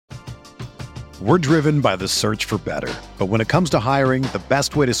We're driven by the search for better. But when it comes to hiring, the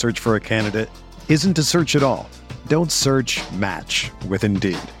best way to search for a candidate isn't to search at all. Don't search, match with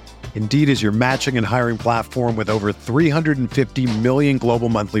Indeed. Indeed is your matching and hiring platform with over 350 million global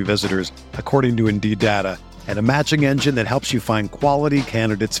monthly visitors, according to Indeed data, and a matching engine that helps you find quality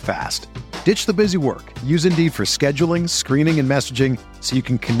candidates fast. Ditch the busy work. Use Indeed for scheduling, screening, and messaging so you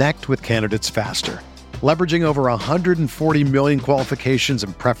can connect with candidates faster. Leveraging over 140 million qualifications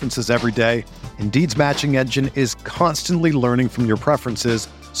and preferences every day, Indeed's matching engine is constantly learning from your preferences,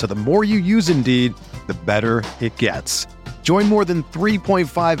 so the more you use Indeed, the better it gets. Join more than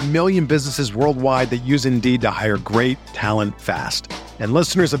 3.5 million businesses worldwide that use Indeed to hire great talent fast. And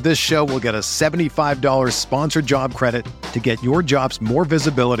listeners of this show will get a $75 sponsored job credit to get your jobs more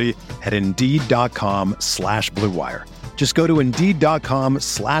visibility at Indeed.com/Blue Wire. Just go to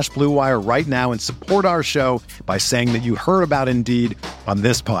Indeed.com/Blue Wire right now and support our show by saying that you heard about Indeed on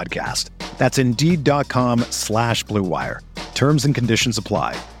this podcast. That's Indeed.com/Blue Wire. Terms and conditions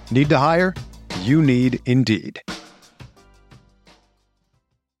apply. Need to hire? You need Indeed.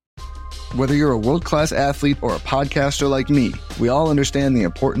 Whether you're a world-class athlete or a podcaster like me, we all understand the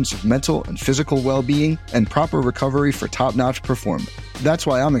importance of mental and physical well-being and proper recovery for top-notch performance. That's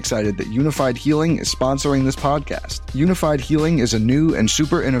why I'm excited that Unified Healing is sponsoring this podcast. Unified Healing is a new and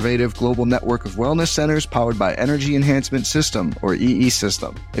super innovative global network of wellness centers powered by Energy Enhancement System, or EE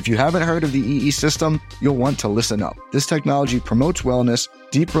System. If you haven't heard of the EE System, you'll want to listen up. This technology promotes wellness,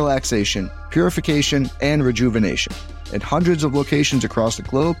 deep relaxation, purification, and rejuvenation. At hundreds of locations across the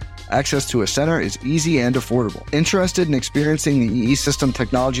globe, access to a center is easy and affordable. Interested in experiencing the EE System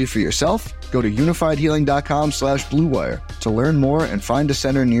technology for yourself? Go to unifiedhealing.com/Blue Wire to learn more and find a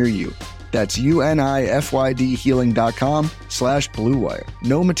center near you. That's UNIFYDhealing.com/Blue Wire.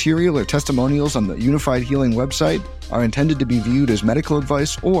 No material or testimonials on the Unified Healing website are intended to be viewed as medical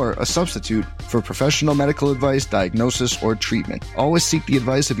advice or a substitute for professional medical advice, diagnosis, or treatment. Always seek the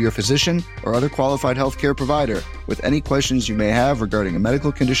advice of your physician or other qualified healthcare provider with any questions you may have regarding a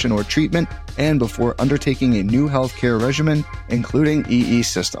medical condition or treatment and before undertaking a new healthcare regimen, including EE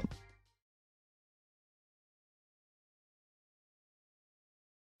System.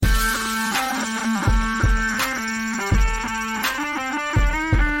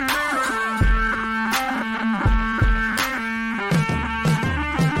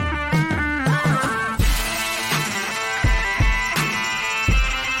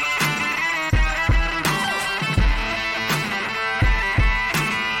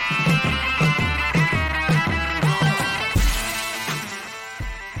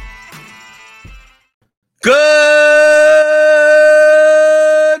 Good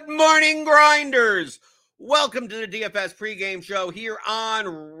morning, grinders. Welcome to the DFS Pre-Game Show here on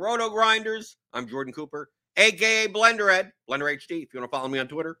Roto Grinders. I'm Jordan Cooper, a.k.a. Blenderhead, Blender HD, if you want to follow me on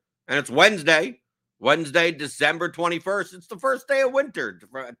Twitter. And it's Wednesday, December 21st. It's the first day of winter,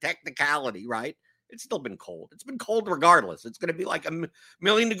 for a technicality, right? It's still been cold. It's been cold regardless. It's going to be like a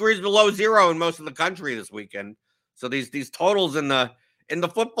million degrees below zero in most of the country this weekend. So these totals in the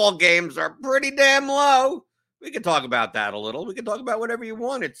football games are pretty damn low. We can talk about that a little. We can talk about whatever you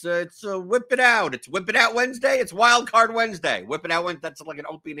want. It's whip it out. It's whip it out Wednesday. It's wild card Wednesday. Whip it out Wednesday. That's like an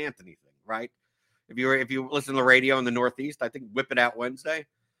Opie and Anthony thing, right? If you listen to the radio in the Northeast, I think whip it out Wednesday.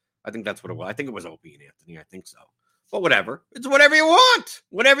 I think that's what it was. I think it was Opie and Anthony. I think so. But whatever. It's whatever you want.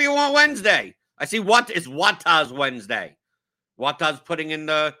 Whatever you want Wednesday. I see it's Wata's Wednesday. Wata's putting in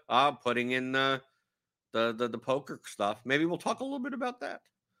the poker stuff. Maybe we'll talk a little bit about that.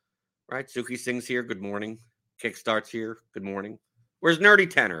 Right? Suki Singh's here. Good morning. Kickstart's here. Good morning. Where's Nerdy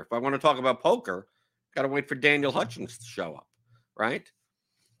Tenor? If I want to talk about poker, got to wait for Daniel Hutchins to show up. Right?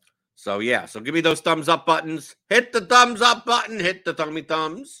 So, yeah. So, give me those thumbs up buttons. Hit the thumbs up button. Hit the thummy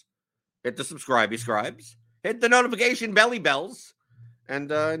thumbs. Hit the subscribey scribes. Hit the notification belly bells. And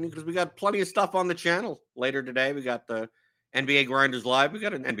because we got plenty of stuff on the channel later today. We got the NBA Grinders Live. We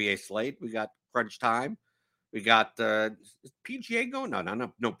got an NBA slate. We got Crunch Time. We got is PGA going?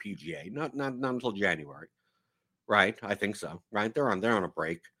 No PGA. Not until January. Right? I think so. Right? They're on a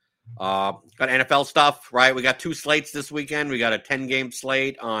break. Got NFL stuff, right? We got 2 slates this weekend. We got a 10-game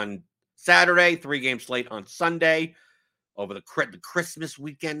slate on Saturday, 3-game slate on Sunday over the Christmas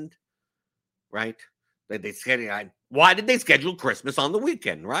weekend, right? They schedule. Why did they schedule Christmas on the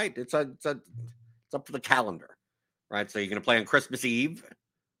weekend, right? It's up to the calendar, right? So you're going to play on Christmas Eve.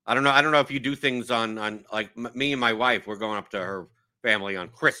 I don't know if you do things on like me and my wife, we're going up to her family on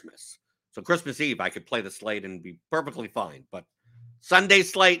Christmas. So Christmas Eve, I could play the slate and be perfectly fine. But Sunday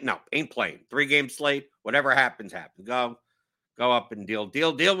slate, no, ain't playing. 3-game slate, whatever happens. Go up and deal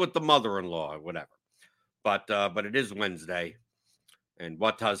with the mother-in-law or whatever. But it is Wednesday, and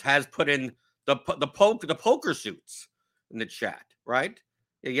Wataz has put in the poker suits in the chat, right?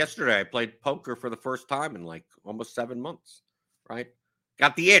 Yeah, yesterday I played poker for the first time in like almost 7 months, right?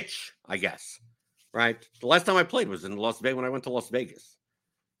 Got the itch, I guess, right? The last time I played was in Las Vegas when I went to Las Vegas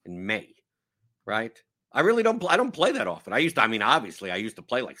in May, right? I don't play that often. Obviously I used to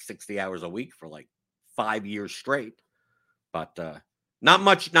play like 60 hours a week for like 5 years straight, but not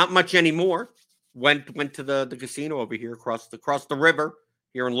much anymore. Went to the casino over here across the river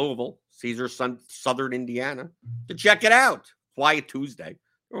here in Louisville, Caesars, Southern Indiana, to check it out. Quiet Tuesday.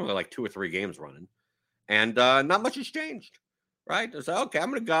 There were only like 2 or 3 games running, and not much has changed, right? I said, okay, I'm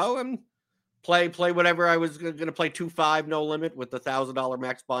going to go and play whatever. I was going to play 2-5 no limit with the $1,000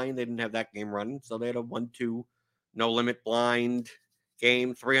 max buy-in. They didn't have that game running, so they had a 1-2 no limit blind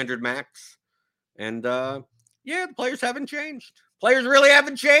game, 300 max, and the players haven't changed. Players really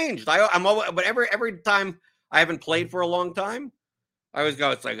haven't changed. But every time I haven't played for a long time, I always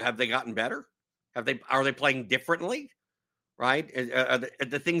go, it's like, have they gotten better? Are they playing differently? Right? Are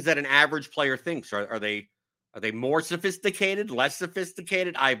the things that an average player thinks, are they more sophisticated, less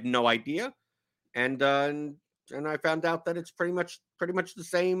sophisticated? I have no idea. And I found out that it's pretty much the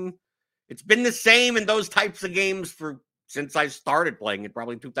same. It's been the same in those types of games since I started playing it,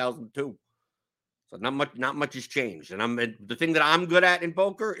 probably in 2002. So not much has changed. And the thing that I'm good at in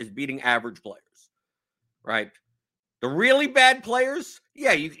poker is beating average players, right? The really bad players,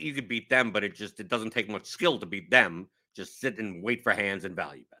 yeah, you could beat them, but it doesn't take much skill to beat them. Just sit and wait for hands and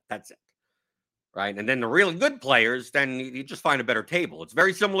value bet. That's it, right? And then the really good players, then you just find a better table. It's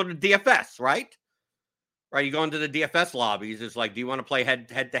very similar to DFS, right? Right, you go into the DFS lobbies. It's like, do you want to play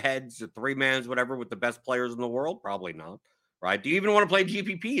head-to-heads, 3-mans, whatever, with the best players in the world? Probably not. Right? Do you even want to play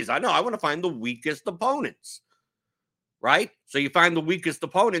GPPs? I know. I want to find the weakest opponents. Right? So you find the weakest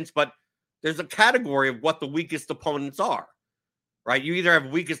opponents, but there's a category of what the weakest opponents are. Right? You either have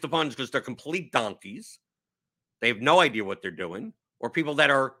weakest opponents because they're complete donkeys. They have no idea what they're doing, or people that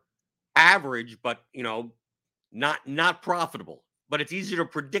are average, but not profitable. But it's easier to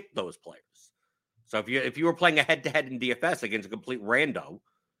predict those players. So if you were playing a head-to-head in DFS against a complete rando,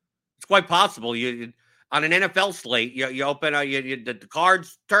 it's quite possible you on an NFL slate, you open the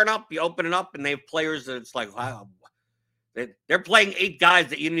cards turn up, you open it up, and they have players that it's like, wow, they're playing 8 guys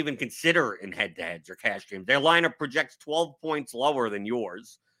that you didn't even consider in head-to-heads or cash games. Their lineup projects 12 points lower than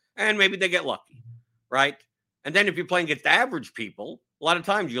yours, and maybe they get lucky, right? And then if you're playing against average people, a lot of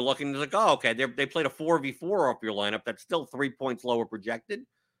times you're looking like, oh, okay, they played a 4v4 off your lineup that's still 3 points lower projected.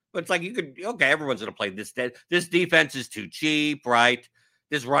 But it's like everyone's going to play this. This defense is too cheap, right?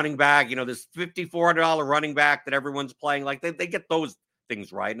 This running back, this $5,400 running back that everyone's playing, like they get those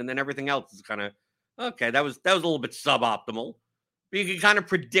things right. And then everything else is kind of, okay, that was a little bit suboptimal. But you can kind of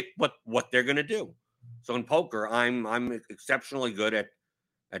predict what they're going to do. So in poker, I'm exceptionally good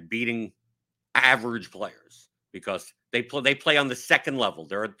at beating average players because they play on the second level.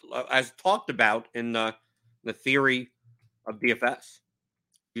 They're as talked about in the theory of DFS.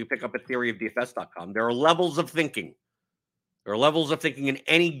 You pick up a theoryofdfs.com. There are levels of thinking. There are levels of thinking in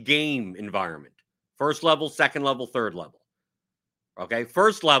any game environment. First level, second level, third level. Okay,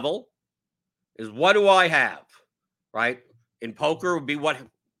 first level is what do I have, right? In poker would be what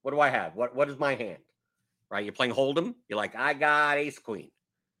do I have? What is my hand, right? You're playing Hold'em. You're like, I got ace queen,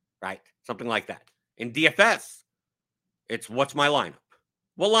 right? Something like that. In DFS, it's what's my lineup?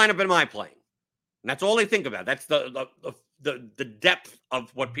 What lineup am I playing? And that's all they think about. That's the depth of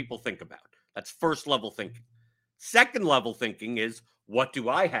what people think about. That's first level thinking. Second level thinking is what do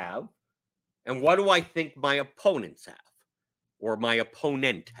I have and what do I think my opponents have or my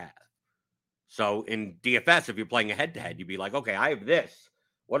opponent have? So in DFS, if you're playing a head-to-head, you'd be like, okay, I have this.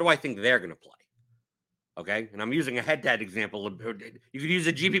 What do I think they're going to play? Okay, and I'm using a head-to-head example. You could use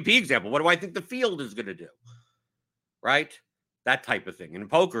a GPP example. What do I think the field is going to do? Right? That type of thing. In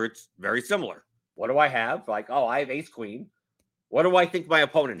poker, it's very similar. What do I have? Like, oh, I have ace queen. What do I think my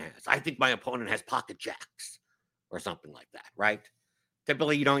opponent has? I think my opponent has pocket jacks or something like that, right?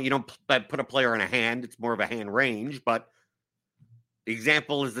 Typically, you don't put a player in a hand. It's more of a hand range, but the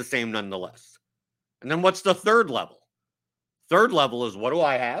example is the same nonetheless. And then what's the third level? Third level is what do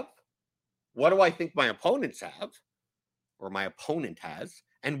I have? What do I think my opponents have or my opponent has?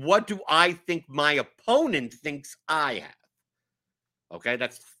 And what do I think my opponent thinks I have? Okay,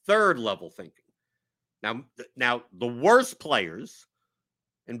 that's third level thinking. Now the worst players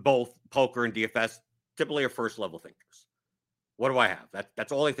in both poker and DFS typically are first level thinkers. What do I have?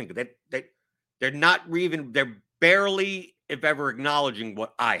 That's all they think of. They're not even, they're barely, if ever, acknowledging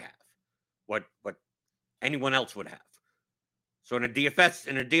what I have, what anyone else would have. So in a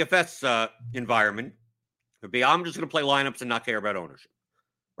DFS environment, it'd be, I'm just going to play lineups and not care about ownership,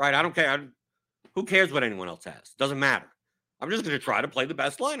 right? I don't care. Who cares what anyone else has? Doesn't matter. I'm just going to try to play the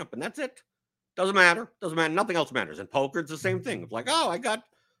best lineup, and that's it. Doesn't matter. Doesn't matter. Nothing else matters. In poker, it's the same thing. It's like, oh, I got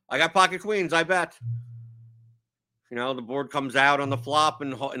pocket queens. I bet. You know, the board comes out on the flop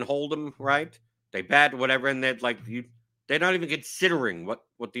and hold them, right? They bet whatever, and they're not even considering what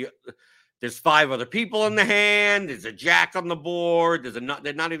there's 5 other people in the hand. There's a jack on the board.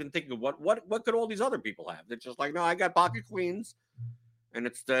 They're not even thinking what could all these other people have. They're just like, no, I got pocket queens, and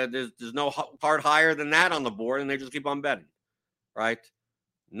it's there's no card higher than that on the board, and they just keep on betting, right?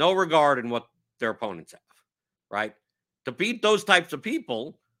 No regard in what their opponents have, right? To beat those types of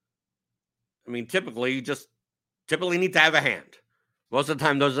people, I mean, typically need to have a hand. Most of the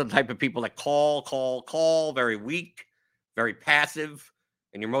time, those are the type of people that call, very weak, very passive,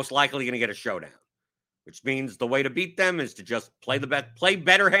 and you're most likely going to get a showdown, which means the way to beat them is to just play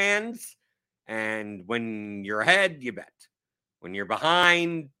better hands, and when you're ahead, you bet. When you're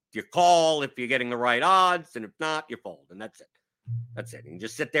behind, you call if you're getting the right odds, and if not, you fold, and that's it. That's it. And you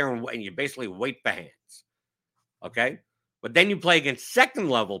just sit there and you basically wait for hands, okay? But then you play against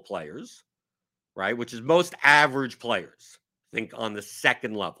second-level players, right, which is most average players. Think on the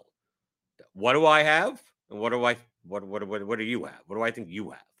second level. What do I have? And what do you have? What do I think you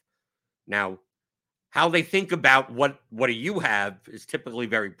have? Now, how they think about what do you have is typically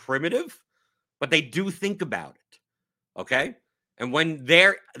very primitive, but they do think about it. Okay? And when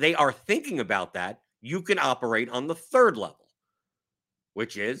they are thinking about that, you can operate on the third level,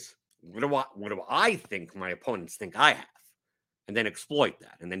 which is what do I think my opponents think I have? And then exploit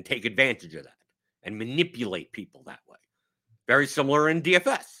that and then take advantage of that and manipulate people that way. Very similar in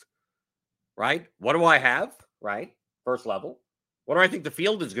DFS, right? What do I have, right? First level. What do I think the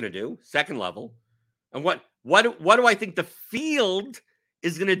field is going to do? Second level. And what do I think the field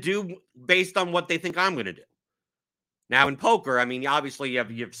is going to do based on what they think I'm going to do? Now, in poker, I mean, obviously you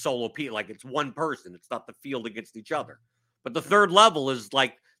have solo P, like it's one person. It's not the field against each other. But the third level is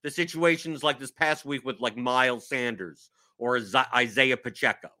like the situations like this past week with like Miles Sanders or Isaiah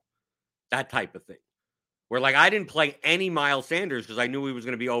Pacheco, that type of thing. Where, like, I didn't play any Miles Sanders because I knew he was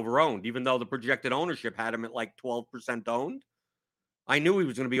going to be over-owned, even though the projected ownership had him at, like, 12% owned. I knew he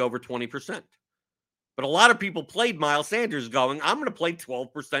was going to be over 20%. But a lot of people played Miles Sanders going, I'm going to play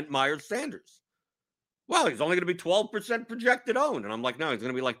 12% Miles Sanders. Well, he's only going to be 12% projected owned. And I'm like, no, he's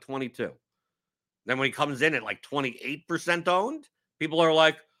going to be, like, 22. Then when he comes in at, like, 28% owned, people are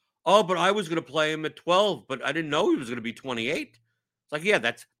like, oh, but I was going to play him at 12, but I didn't know he was going to be 28. Like,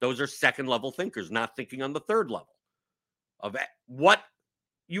 yeah, those are second level thinkers, not thinking on the third level of what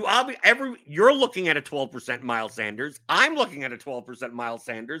you're looking at a 12% Miles Sanders. I'm looking at a 12% Miles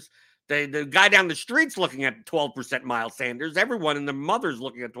Sanders. The guy down the street's looking at 12% Miles Sanders. Everyone and their mother's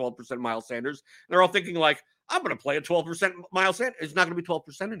looking at 12% Miles Sanders. And they're all thinking like, I'm going to play a 12% Miles Sanders. It's not going to be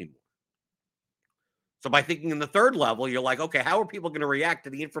 12% anymore. So by thinking in the third level, you're like, okay, how are people going to react to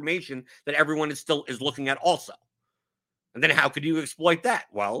the information that everyone is looking at also? And then how could you exploit that?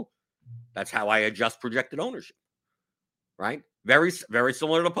 Well, that's how I adjust projected ownership, right? Very, very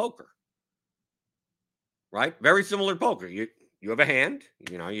similar to poker, right? Very similar to poker. You have a hand,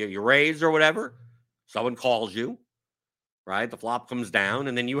 you raise or whatever. Someone calls you, right? The flop comes down,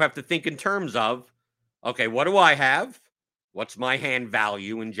 and then you have to think in terms of, okay, what do I have? What's my hand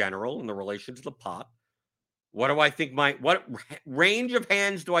value in general in the relation to the pot? What do I think what range of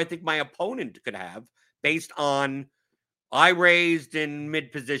hands do I think my opponent could have based on I raised in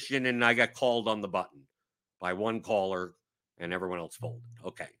mid position and I got called on the button by one caller and everyone else folded.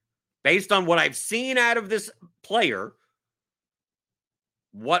 Okay. Based on what I've seen out of this player,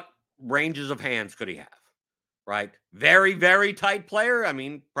 what ranges of hands could he have? Right? Very, very tight player. I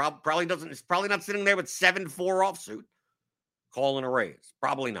mean, probably not sitting there with 7-4 offsuit calling a raise.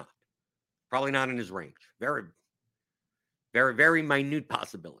 Probably not. Probably not in his range. Very, very, very minute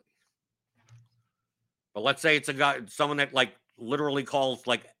possibility. But let's say it's someone that like literally calls,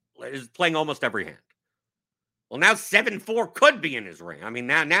 like is playing almost every hand. Well, now 7-4 could be in his range. I mean,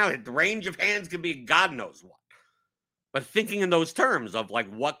 now the range of hands could be God knows what. But thinking in those terms of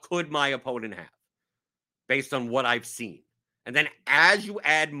like, what could my opponent have based on what I've seen? And then as you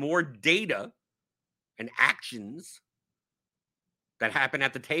add more data and actions that happen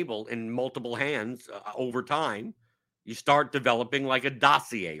at the table in multiple hands over time, you start developing like a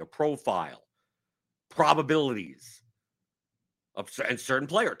dossier, a profile, probabilities of certain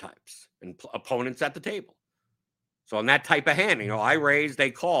player types and opponents at the table. So on that type of hand, I raise,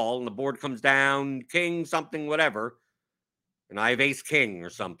 they call, and the board comes down, king, something, whatever, and I have ace king or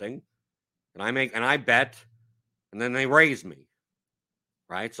something, and I bet, and then they raise me,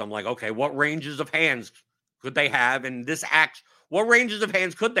 right? So I'm like, okay, what ranges of hands could they have in this act? What ranges of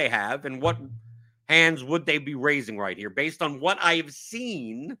hands could they have, and what hands would they be raising right here based on what I have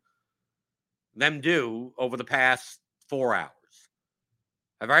seen them do over the past 4 hours?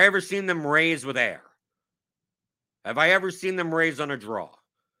 Have I ever seen them raise with air? Have I ever seen them raise on a draw?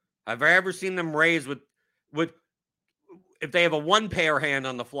 Have I ever seen them raise with if they have a one pair hand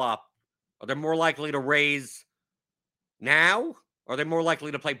on the flop, are they more likely to raise now? Are they more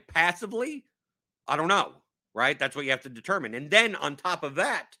likely to play passively? I don't know, right? That's what you have to determine. And then on top of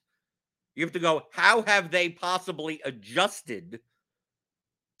that, you have to go, how have they possibly adjusted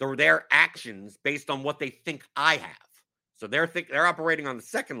their actions based on what they think I have? So they're operating on the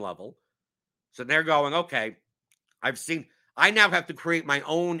second level. So they're going, okay, I now have to create my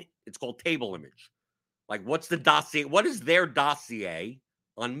own, it's called table image. Like, what's the dossier? What is their dossier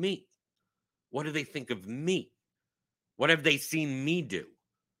on me? What do they think of me? What have they seen me do?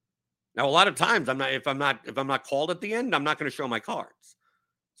 Now, a lot of times, if I'm not called at the end, I'm not going to show my cards.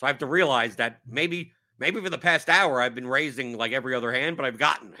 So I have to realize that maybe for the past hour I've been raising like every other hand, but I've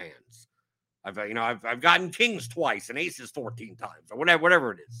gotten hands. I've gotten kings twice and aces 14 times or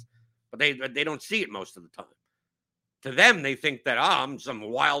whatever it is. But they don't see it most of the time. To them, they think that I'm some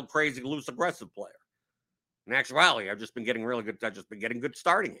wild, crazy, loose, aggressive player. In actuality, I've just been getting really good. I've just been getting good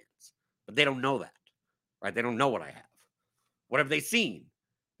starting hands, but they don't know that, right? They don't know what I have. What have they seen?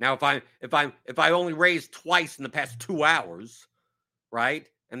 Now, if I only raised twice in the past 2 hours, right,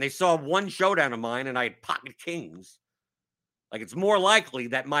 and they saw one showdown of mine and I had pocket kings, like it's more likely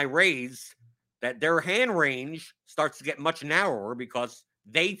that my raise, that their hand range starts to get much narrower because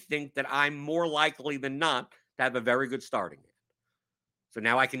they think that I'm more likely than not to have a very good starting hand. So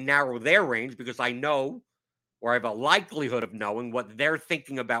now I can narrow their range because I know, or I have a likelihood of knowing what they're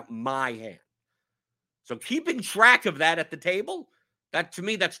thinking about my hand. So keeping track of that at the table, that to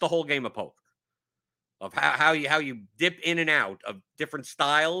me, that's the whole game of poker. Of how you dip in and out of different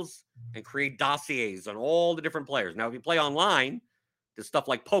styles and create dossiers on all the different players. Now, if you play online, there's stuff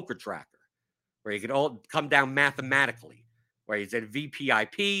like Poker Tracker, where you can all come down mathematically, where you said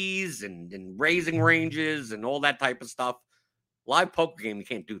VPIPs and raising ranges and all that type of stuff. Live poker game, you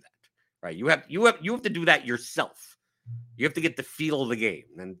can't do that. Right, you have to do that yourself. You have to get the feel of the game,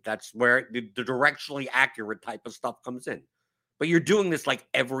 and that's where the directionally accurate type of stuff comes in. But you're doing this like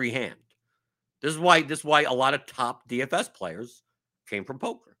every hand. This is why a lot of top DFS players came from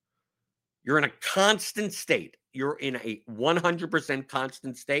poker. You're in a constant state. You're in a 100%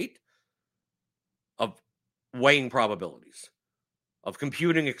 constant state of weighing probabilities, of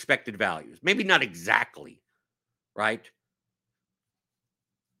computing expected values. Maybe not exactly, right?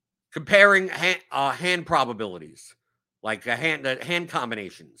 Comparing hand probabilities, like hand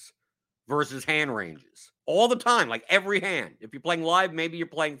combinations versus hand ranges all the time, like every hand. If you're playing live, maybe you're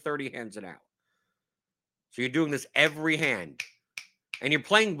playing 30 hands an hour. So you're doing this every hand, and you're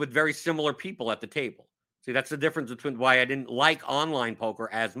playing with very similar people at the table. See, that's the difference between why I didn't like online poker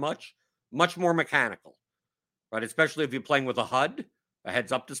as much more mechanical, right? Especially if you're playing with a HUD, a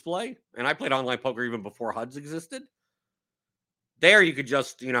heads-up display. And I played online poker even before HUDs existed. There you could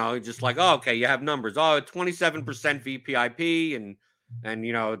just like, oh, okay, you have numbers. Oh, 27% VPIP and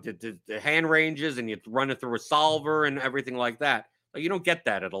the hand ranges, and you run it through a solver and everything like that. But you don't get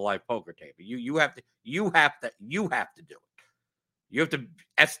that at a live poker table. You have to do it. You have to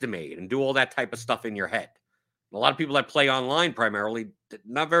estimate and do all that type of stuff in your head. And a lot of people that play online primarily,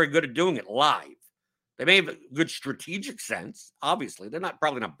 not very good at doing it live. They may have a good strategic sense. Obviously, they're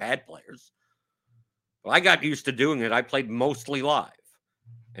probably not bad players. Well, I got used to doing it. I played mostly live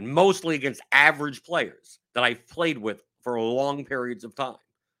and mostly against average players that I've played with for long periods of time.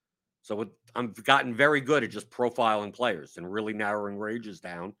 So I've gotten very good at just profiling players and really narrowing ranges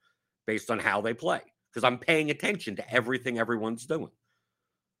down based on how they play, because I'm paying attention to everything everyone's doing,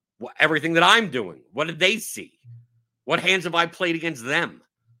 everything that I'm doing. What did they see? What hands have I played against them?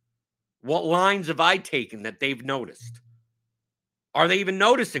 What lines have I taken that they've noticed? Are they even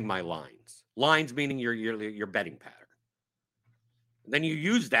noticing my lines? Lines meaning your betting pattern. Then you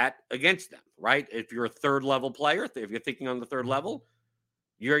use that against them, right? If you're a third level player, if you're thinking on the third level,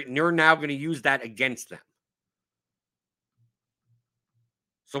 you're now going to use that against them.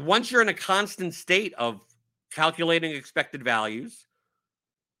 So once you're in a constant state of calculating expected values,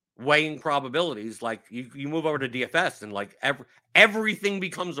 weighing probabilities, like you move over to DFS and like everything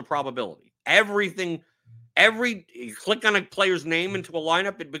becomes a probability. You click on a player's name into a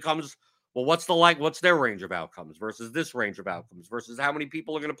lineup, it becomes, well, what's their range of outcomes versus this range of outcomes versus how many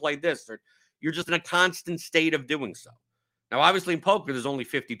people are going to play this? Or you're just in a constant state of doing so. Now, obviously in poker, there's only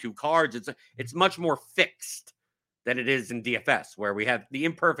 52 cards. It's much more fixed than it is in DFS, where we have the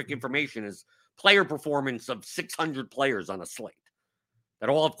imperfect information is player performance of 600 players on a slate. that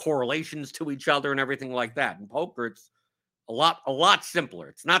all have correlations to each other and everything like that. In poker, it's a lot simpler.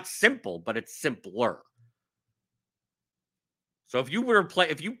 It's not simple, but it's simpler. So if you were to play,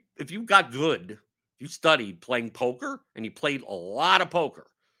 if you got good, you studied playing poker and you played a lot of poker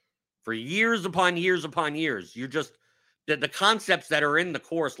for years upon years upon years, you're just the concepts that are in the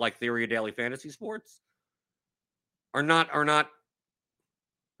course, like Theory of Daily Fantasy Sports, are not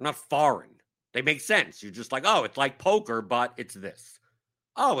foreign. They make sense. You're just like, oh, it's like poker, but it's this.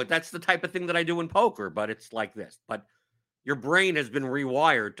 Oh, that's the type of thing that I do in poker, but it's like this. But your brain has been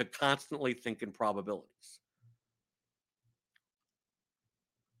rewired to constantly think in probabilities.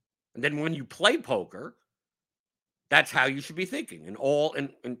 And then when you play poker, that's how you should be thinking, and all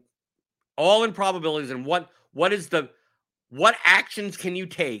in probabilities. And what actions can you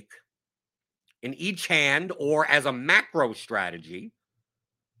take in each hand or as a macro strategy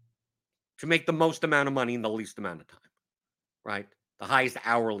to make the most amount of money in the least amount of time, right? The highest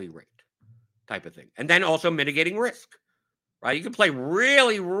hourly rate type of thing. And then also mitigating risk, right? You can play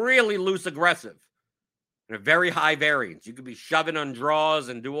really, really loose aggressive and a very high variance. You could be shoving on draws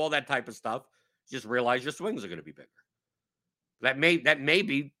and do all that type of stuff. Just realize your swings are going to be bigger. That may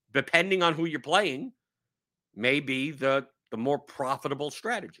be, depending on who you're playing, may be the more profitable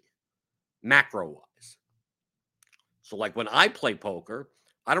strategy, macro-wise. So like when I play poker,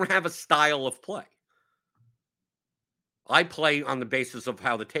 I don't have a style of play. I play on the basis of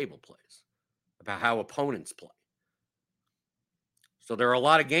how the table plays, about how opponents play. So there are a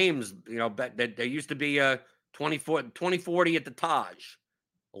lot of games, that there used to be a 2040 at the Taj,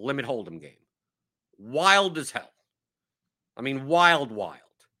 a limit hold'em game. Wild as hell. I mean, wild.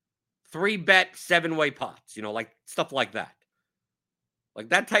 3-bet, 7-way pots, like stuff like that. Like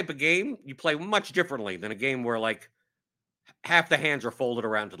that type of game, you play much differently than a game where like half the hands are folded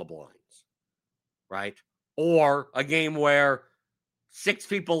around to the blinds, right? Or a game where 6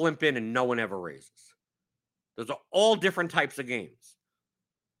 people limp in and no one ever raises. Those are all different types of games.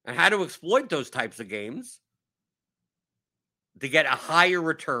 And how to exploit those types of games to get a higher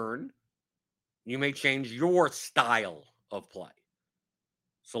return, you may change your style of play.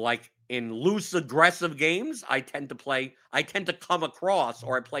 So like in loose, aggressive games, I tend to come across,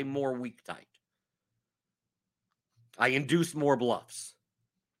 or I play more weak tight. I induce more bluffs.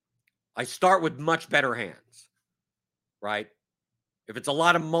 I start with much better hands, right? If it's a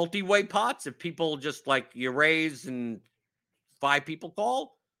lot of multi-way pots, if people just like you raise and 5 people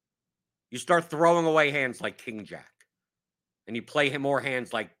call, you start throwing away hands like King Jack. And you play more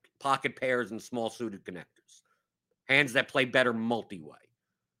hands like pocket pairs and small suited connectors. Hands that play better multi-way.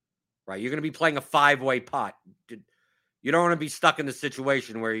 Right? You're going to be playing a 5-way pot. You don't want to be stuck in the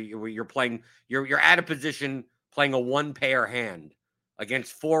situation where you're playing, you're at a position playing a 1-pair hand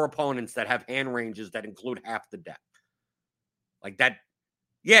against 4 opponents that have hand ranges that include half the deck. Like that,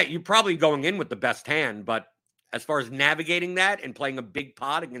 yeah, you're probably going in with the best hand, but as far as navigating that and playing a big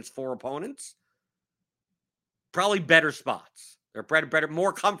pot against 4 opponents, probably better spots. They're better,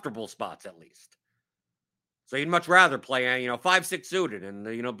 more comfortable spots at least. So you'd much rather play, 5-6 suited, and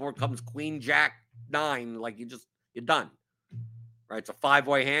the board comes Queen Jack 9, like you're done. Right? It's a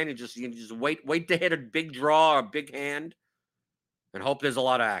 5-way hand. You just wait to hit a big draw or a big hand, and hope there's a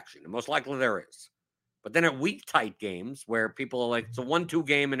lot of action. And most likely there is. But then at weak tight games where people are like, it's a 1-2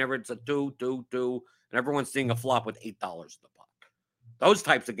 game and it's a 2-2-2, and everyone's seeing a flop with $8 in the pot. Those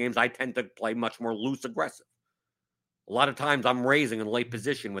types of games I tend to play much more loose aggressive. A lot of times I'm raising in late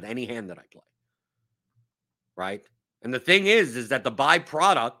position with any hand that I play. Right? And the thing is that the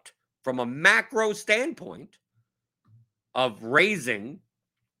byproduct from a macro standpoint of raising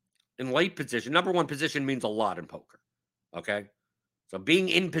in late position, number one, position means a lot in poker. Okay? So being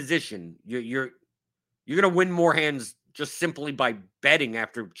in position, you're going to win more hands just simply by betting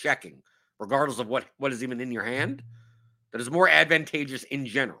after checking, regardless of what is even in your hand. That is more advantageous in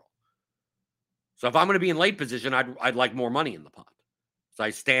general. So if I'm going to be in late position, I'd like more money in the pot. So I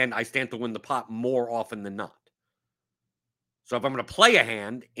stand to win the pot more often than not. So if I'm going to play a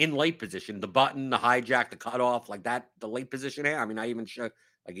hand in late position, the button, the hijack, the cutoff, like that, the late position hand, I mean, I even show,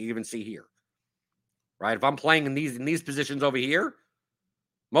 like you even see here, right? If I'm playing in these positions over here,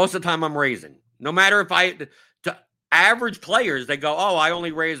 most of the time I'm raising. No matter if to average players, they go, oh, I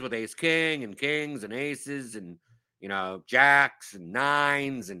only raise with ace king and kings and aces and, jacks and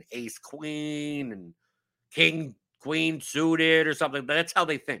 9s and ace queen and king queen suited or something. But that's how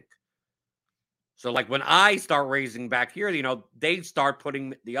they think. So like when I start raising back here, they start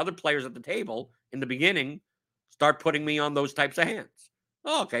putting the other players at the table in the beginning, start putting me on those types of hands.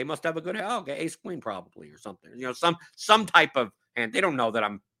 Oh, okay, must have a good hand. Oh, okay, ace queen probably or something. Some type of hand. They don't know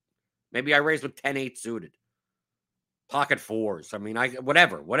that maybe I raised with 10-8 suited. pocket fours. I mean,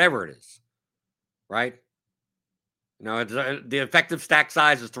 whatever it is, right? You know, the effective stack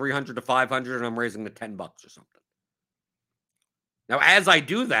size is 300 to 500, and I'm raising the $10 or something. Now, as I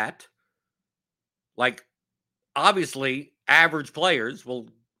do that, like, obviously, average players will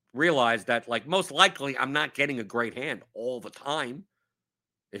realize that, like, most likely I'm not getting a great hand all the time.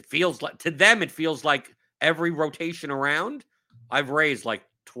 It feels like, to them, it feels like every rotation around, I've raised like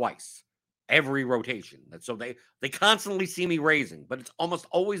twice. Every rotation. So they constantly see me raising, but it's almost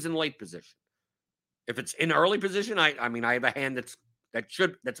always in late position. If it's in early position, I mean, I have a hand that's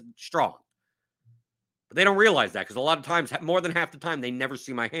strong. But they don't realize that because a lot of times, more than half the time, they never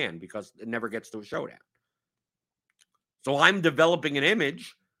see my hand because it never gets to a showdown. So I'm developing an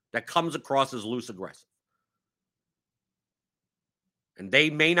image that comes across as loose aggressive. And they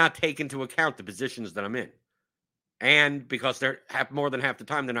may not take into account the positions that I'm in. And because they're more than half the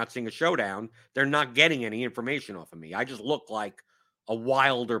time they're not seeing a showdown, they're not getting any information off of me. I just look like a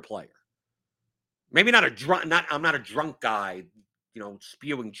wilder player. Maybe not I'm not a drunk guy, you know,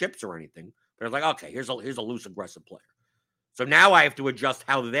 spewing chips or anything. But it's like, okay, here's a loose aggressive player. So now I have to adjust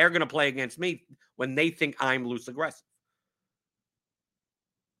how they're going to play against me when they think I'm loose aggressive.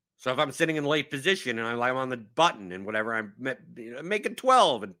 So if I'm sitting in late position and I'm on the button and whatever, I'm making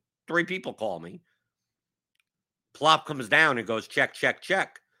 12 and 3 people call me. Plop comes down and goes check, check,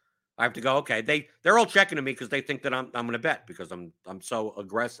 check. I have to go, okay. They're all checking to me because they think that I'm going to bet because I'm so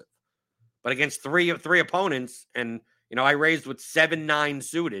aggressive. But against three opponents, and you know, I raised with 7-9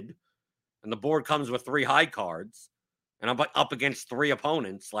 suited, and the board comes with 3 high cards, and I'm up against 3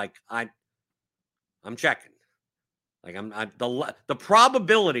 opponents. Like I'm checking. Like the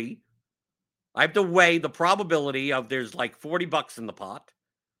probability. I have to weigh the probability of there's like $40 in the pot,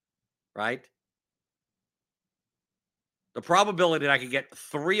 right? The probability that I could get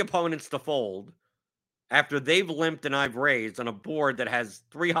 3 opponents to fold after they've limped and I've raised on a board that has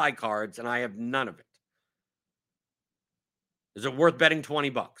 3 high cards and I have none of it. Is it worth betting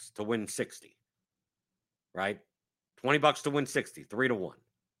 $20 to win 60? Right? $20 to win 60, 3-1.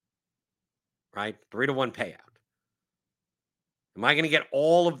 Right? 3-1 payout. Am I going to get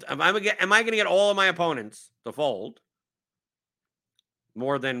all of my opponents to fold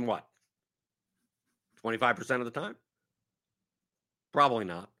more than what? 25% of the time? Probably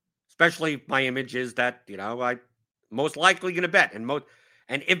not. Especially if my image is that, you know, I most likely going to bet. And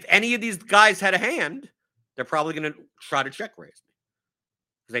if any of these guys had a hand, they're probably going to try to check raise me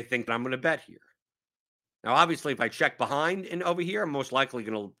because they think that I'm going to bet here. Now, obviously, if I check behind and over here, I'm most likely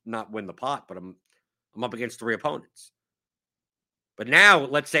going to not win the pot, but I'm up against 3 opponents. But now,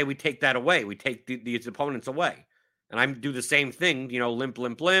 let's say we take that away. We take these opponents away. And I do the same thing, you know, limp,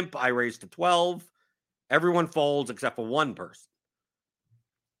 limp, limp. I raise to 12. Everyone folds except for one person.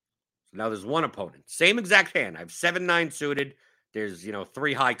 So now there's 1 opponent. Same exact hand. I have 7-9 suited. There's, you know,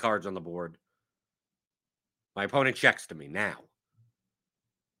 3 high cards on the board. My opponent checks to me now.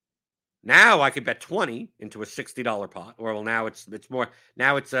 Now I could bet 20 into a $60 pot. Or well, now it's more.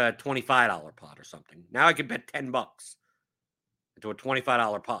 Now it's a $25 pot or something. Now I could bet $10 into a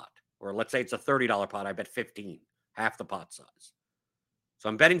 $25 pot. Or let's say it's a $30 pot. I bet 15, half the pot size. So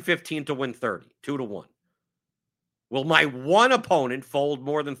I'm betting 15 to win 30, 2-1. Will my 1 opponent fold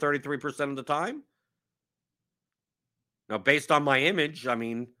more than 33% of the time? Now, based on my image, I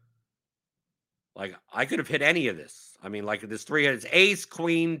mean, like, I could have hit any of this. I mean, like, this 3 is ace,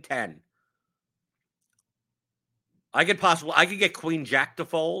 queen, 10. I could get queen, jack to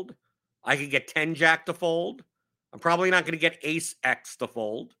fold. I could get 10, jack to fold. I'm probably not going to get ace, x to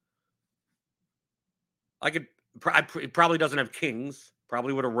fold. He probably doesn't have kings.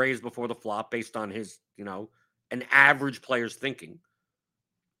 Probably would have raised before the flop based on his, you know, an average player's thinking.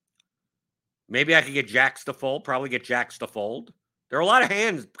 Maybe I could get jacks to fold. Probably get jacks to fold. There are a lot of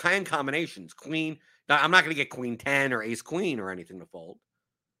hand combinations. Queen. Now, I'm not going to get queen 10 or ace queen or anything to fold.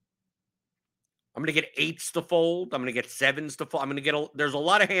 I'm going to get 8s to fold. I'm going to get 7s to fold. There's a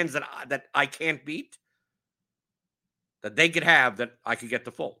lot of hands that I can't beat that they could have that I could get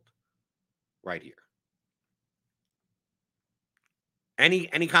to fold right here.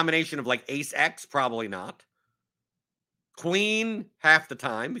 Any combination of like ace X, probably not. Queen, half the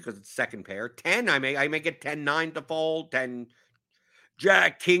time because it's second pair. 10, I may get 10-9 to fold. 10,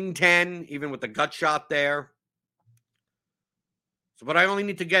 jack, king 10, even with the gut shot there. So, but I only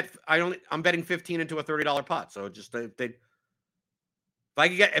need to get. I'm betting 15 into a $30 pot. So just if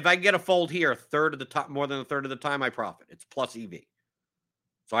I get a fold here, more than a third of the time, I profit. It's plus EV.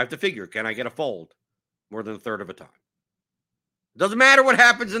 So I have to figure: can I get a fold more than a third of a time? Doesn't matter what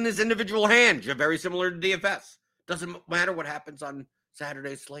happens in this individual hand. You're very similar to DFS. Doesn't matter what happens on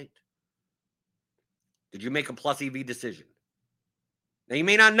Saturday's slate. Did you make a plus EV decision? Now, you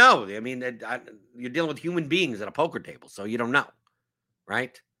may not know. I mean, you're dealing with human beings at a poker table, so you don't know,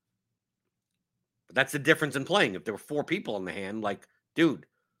 right? But that's the difference in playing. If there were 4 people in the hand, like, dude,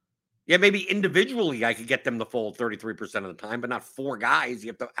 yeah, maybe individually I could get them to fold 33% of the time, but not 4 guys.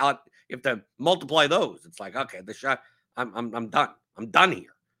 You have to multiply those. It's like, okay, the shot, I'm done. I'm done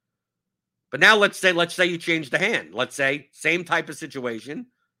here. But now let's say you change the hand. Let's say same type of situation.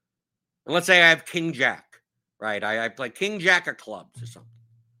 And let's say I have King Jack, right? I play King Jack of clubs or something.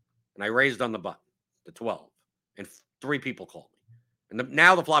 And I raised on the button to 12. And 3 people call me. And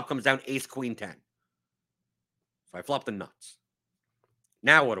now the flop comes down ace, queen, 10. So I flop the nuts.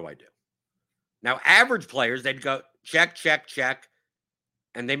 Now what do I do? Now average players, they'd go check, check, check.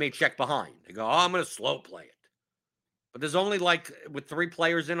 And they may check behind. They go, oh, I'm going to slow play it. But there's only like, with 3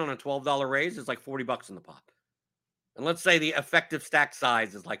 players in on a $12 raise, it's like $40 in the pot. And let's say the effective stack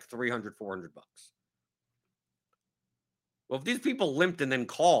size is like $300, $400. Well, if these people limped and then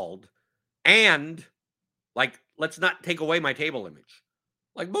called, and like, let's not take away my table image.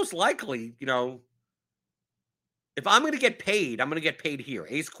 Like, most likely, if I'm going to get paid, I'm going to get paid here.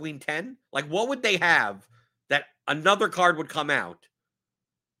 Ace, queen, 10. Like, what would they have that another card would come out?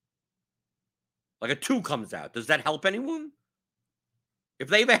 Like a 2 comes out. Does that help anyone? If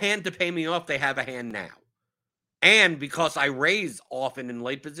they have a hand to pay me off, they have a hand now. And because I raise often in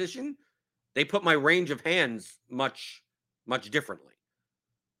late position, they put my range of hands much, much differently.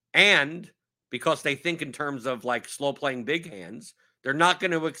 And because they think in terms of like slow playing big hands, they're not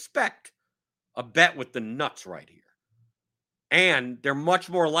going to expect a bet with the nuts right here. And they're much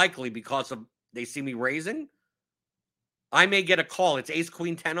more likely, because of they see me raising, I may get a call. It's ace,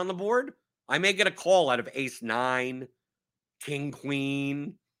 queen, 10 on the board. I may get a call out of ace, 9, king,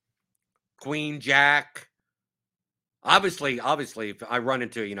 queen, queen, jack. Obviously, if I run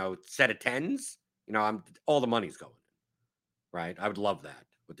into, set of 10s, all the money's going, right? I would love that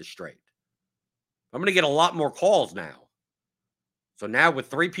with the straight. I'm going to get a lot more calls now. So now with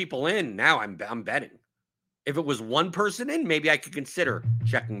 3 people in, now I'm betting. If it was 1 person in, maybe I could consider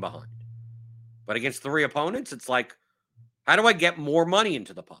checking behind. But against 3 opponents, it's like, how do I get more money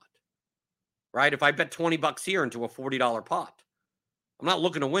into the pot? Right? If I bet $20 here into a $40 pot, I'm not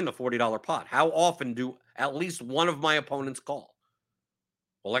looking to win the $40 pot. How often do at least one of my opponents call?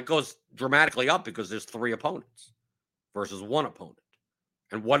 Well, that goes dramatically up because there's 3 opponents versus 1 opponent.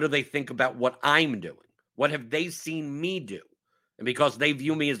 And what do they think about what I'm doing? What have they seen me do? And because they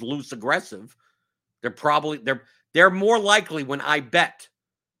view me as loose aggressive, they're more likely when I bet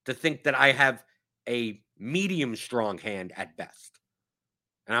to think that I have a medium strong hand at best.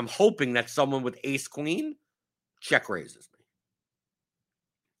 And I'm hoping that someone with ace queen check raises me.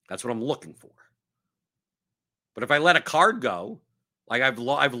 That's what I'm looking for. But if I let a card go, like I've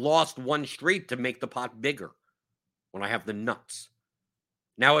lost 1 street to make the pot bigger when I have the nuts.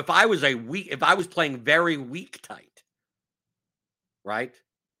 Now, if I was playing very weak tight, right?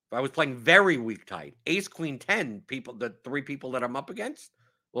 If I was playing very weak tight, ace, queen, 10 people, the 3 people that I'm up against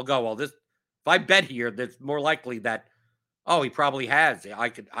will go, well, if I bet here, there's more likely that, oh, he probably has. I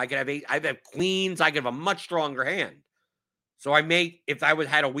could have 8. I have queens. I could have a much stronger hand. So I may, if I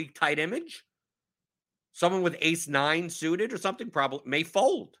had a weak tight image, someone with ace, 9 suited or something probably may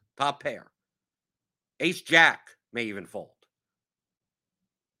fold top pair. Ace, jack may even fold.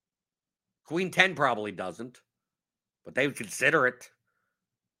 Queen 10 probably doesn't, but they would consider it,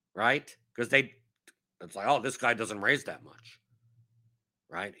 right? Because it's like, oh, this guy doesn't raise that much,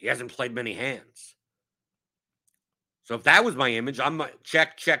 right? He hasn't played many hands. So if that was my image, I'm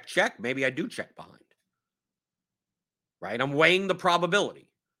check, check, check. Maybe I do check behind, right? I'm weighing the probability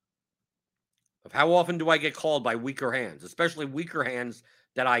of how often do I get called by weaker hands, especially weaker hands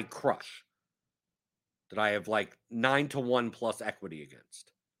that I crush, that I have like 9-1 plus equity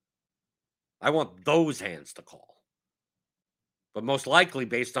against. I want those hands to call. But most likely,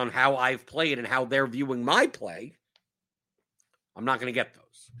 based on how I've played and how they're viewing my play, I'm not going to get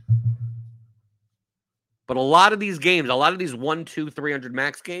those. But a lot of these games, a lot of these 1, 2, 300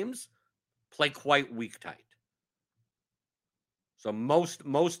 max games play quite weak tight. So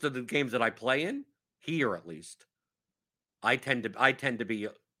most of the games that I play in, here at least, I tend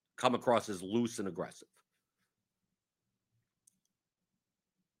to come across as loose and aggressive.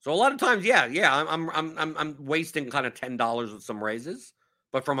 So a lot of times, I'm wasting kind of $10 with some raises.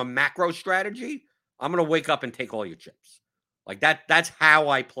 But from a macro strategy, I'm going to wake up and take all your chips. Like that's how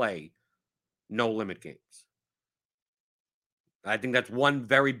I play no limit games. I think that's one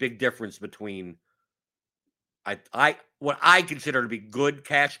very big difference between what I consider to be good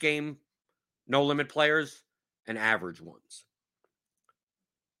cash game no limit players and average ones.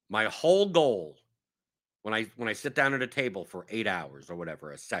 My whole goal when I sit down at a table for 8 hours or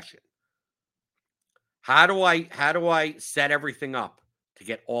whatever, a session, how do I set everything up to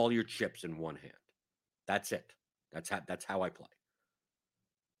get all your chips in one hand? That's it. That's how I play.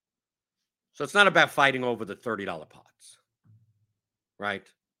 So it's not about fighting over the $30 pots, right?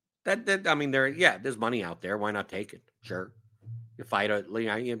 I mean, there's money out there. Why not take it? Sure, you fight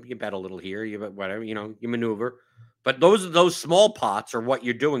you bet a little here, you bet whatever, you maneuver. But those small pots are what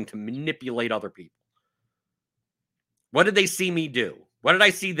you're doing to manipulate other people. What did they see me do? What did I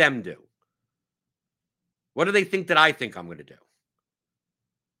see them do? What do they think that I think I'm going to do?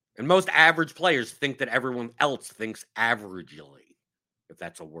 And most average players think that everyone else thinks averagely, if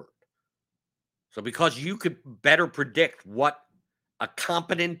that's a word. So because you could better predict what a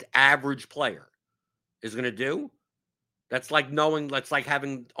competent average player is going to do, that's like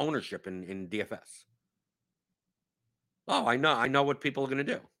having ownership in DFS. Oh, I know what people are going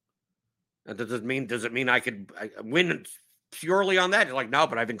to do. And does it mean I could win purely on that? You're like, no,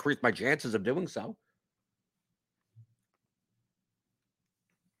 but I've increased my chances of doing so.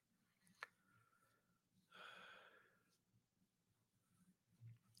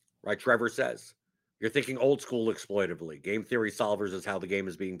 Right, Trevor says, you're thinking old school exploitively. Game theory solvers is how the game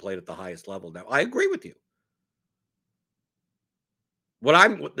is being played at the highest level. Now, I agree with you.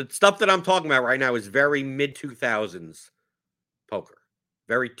 The stuff that I'm talking about right now is very mid-2000s poker.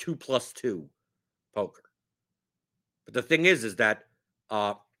 Very 2+2 poker. But the thing is that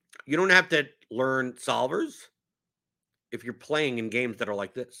you don't have to learn solvers if you're playing in games that are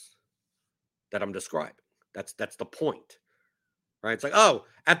like this, that I'm describing. That's the point. Right? It's like, oh,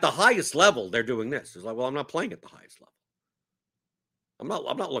 at the highest level, they're doing this. It's like, well, I'm not playing at the highest level. I'm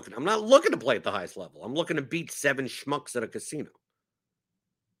not looking to play at the highest level. I'm looking to beat 7 schmucks at a casino.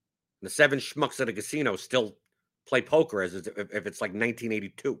 And the 7 schmucks at a casino still play poker as if it's like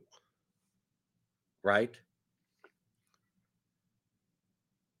 1982. Right?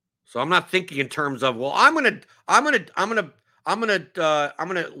 So I'm not thinking in terms of, well, I'm gonna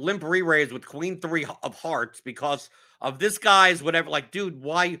limp re-raise with Queen 3 of hearts because of this guy's whatever. Like, dude,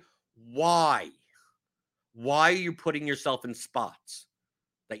 why are you putting yourself in spots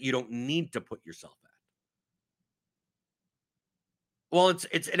that you don't need to put yourself at? Well,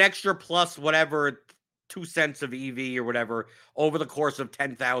 it's an extra plus whatever 2 cents of EV or whatever over the course of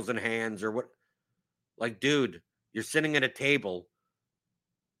 10,000 hands or what. Like, dude, you're sitting at a table.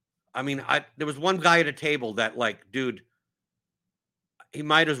 I mean, there was one guy at a table that, like, dude, he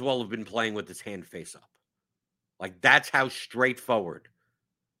might as well have been playing with his hand face up. Like, that's how straightforward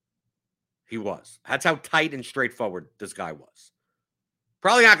he was. That's how tight and straightforward this guy was.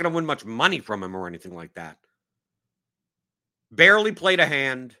 Probably not going to win much money from him or anything like that. Barely played a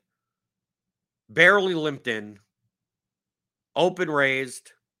hand. Barely limped in. Open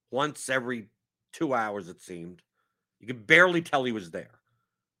raised once every 2 hours, it seemed. You could barely tell he was there.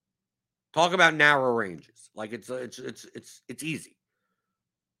 Talk about narrow ranges. Like, it's easy.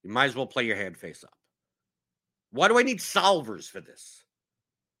 You might as well play your hand face up. Why do I need solvers for this?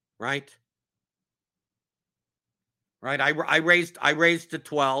 Right? Right? I raised to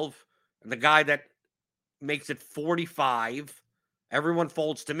 12, and the guy that makes it 45, everyone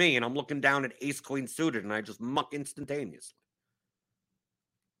folds to me, and I'm looking down at ace queen suited, and I just muck instantaneously.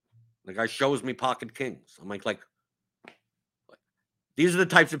 The guy shows me pocket kings. I'm like, these are the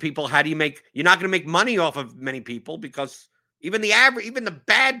types of people. How do you make? You're not going to make money off of many people because even the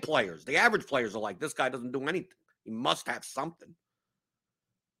bad players, the average players are like, this guy doesn't do anything. He must have something.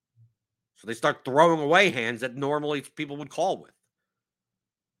 So they start throwing away hands that normally people would call with.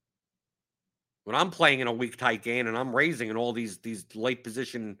 When I'm playing in a weak tight game and I'm raising in all these late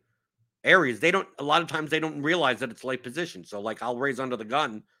position areas, a lot of times they don't realize that it's late position. So like I'll raise under the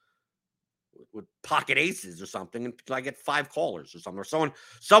gun with pocket aces or something, and I get 5 callers or something. Or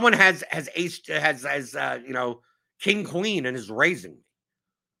someone has king queen and is raising me.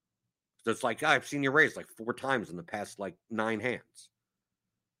 So it's like, I've seen you raise like 4 times in the past like 9 hands.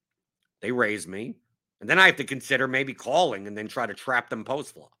 They raise me, and then I have to consider maybe calling and then try to trap them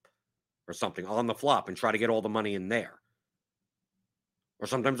post flop or something on the flop and try to get all the money in there. Or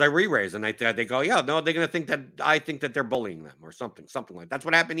sometimes I re-raise and they go, yeah, no, they're going to think that I think that they're bullying them or something like that. That's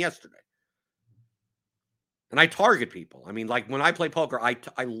what happened yesterday. And I target people. I mean, like when I play poker, I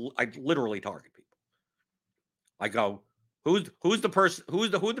literally target people. I go, who's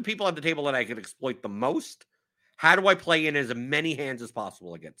the people at the table that I can exploit the most? How do I play in as many hands as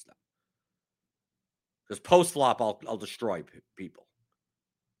possible against them? Because post flop, I'll destroy people.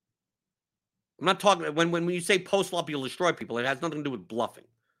 I'm not talking when you say post flop, you'll destroy people. It has nothing to do with bluffing.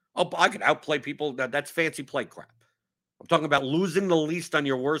 Oh, I could outplay people. That's fancy play crap. I'm talking about losing the least on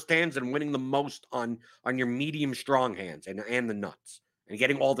your worst hands and winning the most on your medium strong hands and the nuts and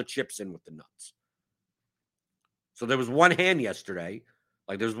getting all the chips in with the nuts. So there was one hand yesterday.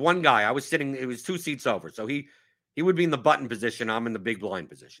 Like there's one guy, I was sitting, it was 2 seats over. So he would be in the button position. I'm in the big blind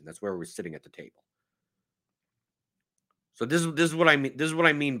position. That's where we were sitting at the table. So this is what I mean. This is what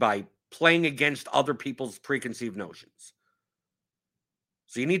I mean by playing against other people's preconceived notions.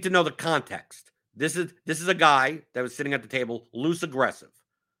 So you need to know the context. This is a guy that was sitting at the table, loose aggressive.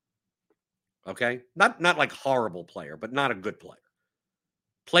 Okay? Not like horrible player, but not a good player.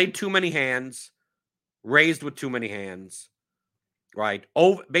 Played too many hands, raised with too many hands, right?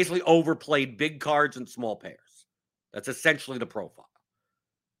 Basically overplayed big cards and small pairs. That's essentially the profile.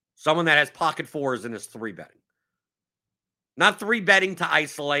 Someone that has pocket fours and is 3-betting. Not 3-betting to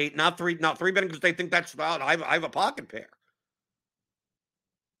isolate, not 3-betting because they think that's about I have a pocket pair.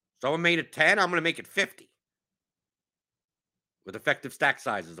 Someone made it 10, I'm going to make it 50. With effective stack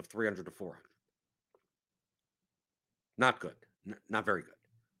sizes of 300 to 400. Not good. Not very good.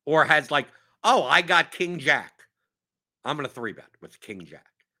 Or has like, oh, I got King Jack. I'm going to 3-bet with King Jack.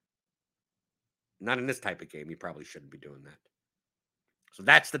 Not in this type of game. You probably shouldn't be doing that. So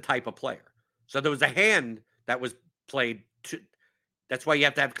that's the type of player. So there was a hand that was played. That's why you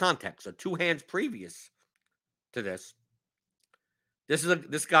have to have context. So 2 hands previous to this.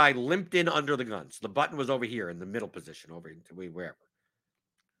 This guy limped in under the gun. So the button was over here in the middle position, over into wherever.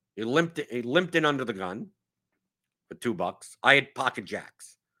 He limped in under the gun for $2. I had pocket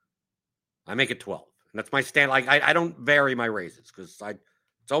jacks. I make it 12. And that's my stand. Like I don't vary my raises because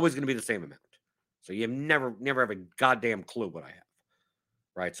it's always going to be the same amount. So you never have a goddamn clue what I have.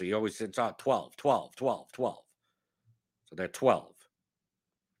 Right? So you always it's 12, 12, 12, 12. So they're 12.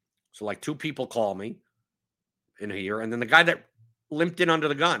 So like 2 people call me in here, and then the guy that limped in under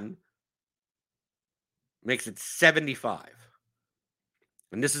the gun makes it 75.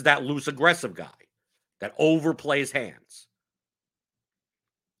 And this is that loose aggressive guy that overplays hands.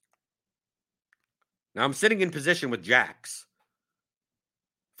 Now I'm sitting in position with jacks.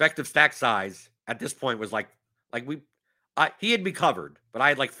 Effective stack size at this point was he had me covered, but I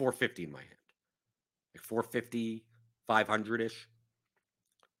had like 450 in my hand. Like 450, 500-ish.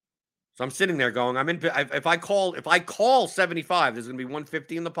 So I'm sitting there going, if I call 75, there's going to be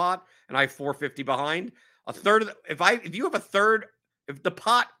 150 in the pot, and I have 450 behind. A third of if you have a third, if the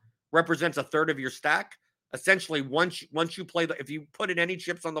pot represents a third of your stack, essentially once you play if you put in any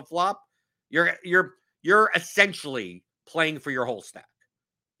chips on the flop, you're essentially playing for your whole stack.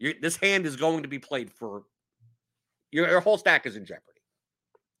 This hand is going to be played for your whole stack is in jeopardy.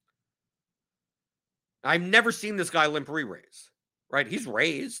 I've never seen this guy limp re-raise. Right? He's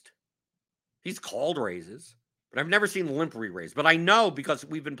raised. He's called raises, but I've never seen limp re-raise. But I know because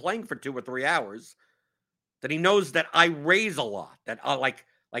we've been playing for 2 or 3 hours that he knows that I raise a lot. That like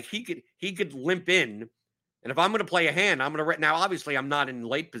he could limp in, and if I'm going to play a hand, I'm going to now. Obviously, I'm not in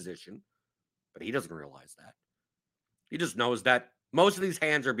late position, but he doesn't realize that. He just knows that most of these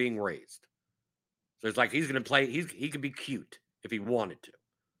hands are being raised. So it's like he's going to play. He could be cute if he wanted to.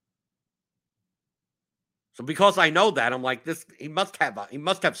 So because I know that, I'm like this. He must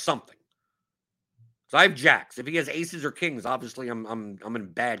have something. So I have jacks. If he has aces or kings, obviously I'm in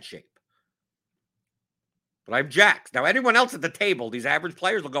bad shape. But I have jacks. Now, anyone else at the table, these average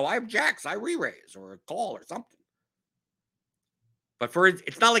players will go, I have jacks. I re-raise or a call or something. But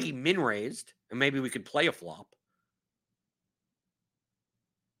it's not like he min-raised, and maybe we could play a flop.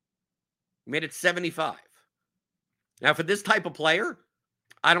 He made it 75. Now, for this type of player,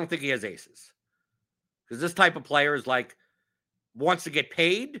 I don't think he has aces. Because this type of player is like, wants to get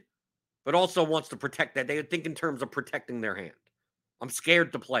paid, but also wants to protect that. They think in terms of protecting their hand. I'm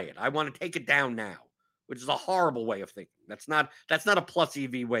scared to play it. I want to take it down now, which is a horrible way of thinking. That's not a plus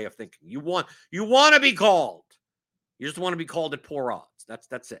EV way of thinking. You want to be called. You just want to be called at poor odds.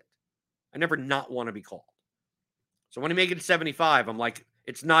 That's it. I never not want to be called. So when he make it 75, I'm like,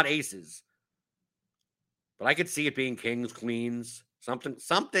 it's not aces. But I could see it being kings, queens, something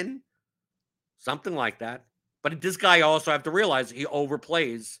like that. But this guy also have to realize he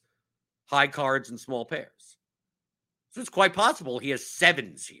overplays high cards and small pairs. So it's quite possible he has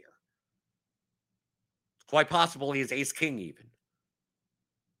 7s here. It's quite possible he has ace king even.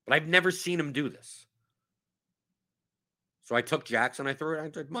 But I've never seen him do this. So I took jacks and I threw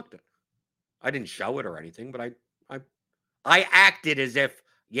it. I mucked it. I didn't show it or anything, but I acted as if,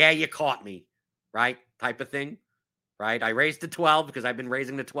 yeah, you caught me, right? Type of thing, right? I raised to 12 because I've been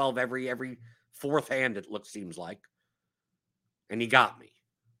raising to 12 every 4th hand, it seems like. And he got me.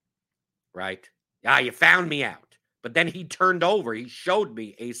 Right? Yeah, you found me out. But then he turned over. He showed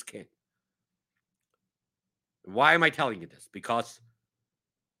me ace king. Why am I telling you this? Because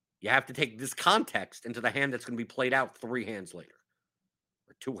you have to take this context into the hand that's going to be played out 3 hands later.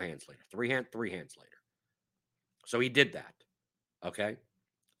 Or 2 hands later. 3 hands later. So he did that. Okay?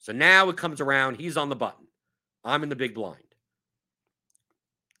 So now it comes around. He's on the button. I'm in the big blind.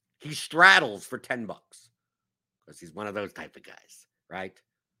 He straddles for $10 because he's one of those type of guys, right?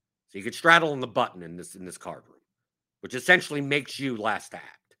 So you could straddle on the button in this card room, which essentially makes you last to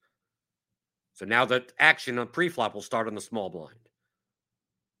act. So now the action on pre-flop will start on the small blind.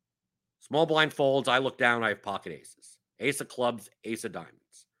 Small blind folds. I look down. I have pocket aces. Ace of clubs, ace of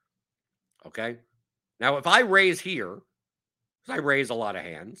diamonds. Okay? Now, if I raise here, because I raise a lot of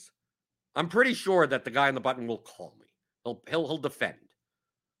hands, I'm pretty sure that the guy on the button will call me. He'll defend.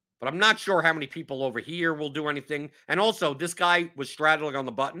 But I'm not sure how many people over here will do anything. And also, this guy was straddling on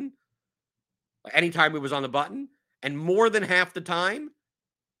the button anytime he was on the button. And more than half the time,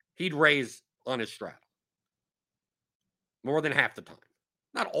 he'd raise on his straddle. More than half the time.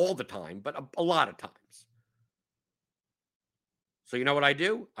 Not all the time, but a lot of times. So you know what I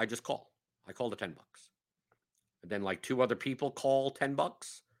do? I just call. I call the $10. And then like 2 other people call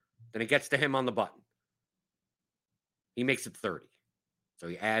 $10. Then it gets to him on the button. He makes it 30. So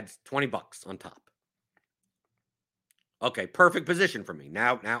he adds $20 on top. Okay, perfect position for me.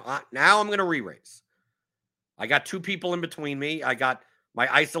 Now I'm going to re-raise. I got 2 people in between me. I got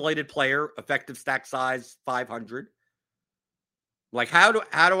my isolated player, effective stack size 500. Like, how do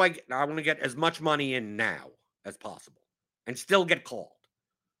I get? I want to get as much money in now as possible and still get called.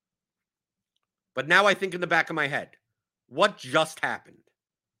 But now I think in the back of my head, what just happened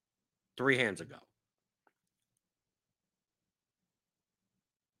 3 hands ago?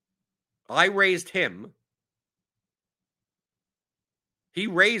 I raised him. He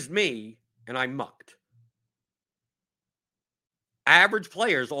raised me, and I mucked. Average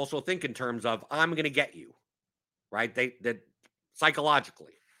players also think in terms of, I'm going to get you, right? They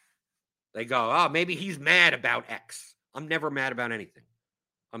psychologically, they go, oh, maybe he's mad about X. I'm never mad about anything.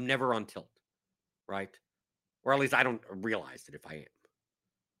 I'm never on tilt, right? Or at least I don't realize it if I am.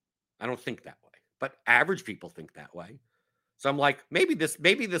 I don't think that way. But average people think that way. So I'm like, maybe this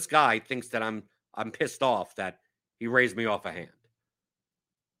guy thinks that I'm pissed off that he raised me off a hand.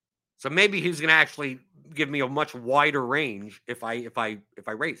 So maybe he's going to actually give me a much wider range if I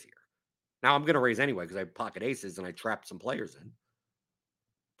raise here. Now I'm going to raise anyway because I have pocket aces and I trapped some players in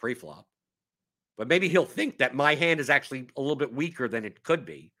pre-flop. But maybe he'll think that my hand is actually a little bit weaker than it could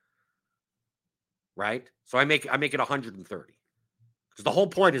be. Right? So I make it 130. Because the whole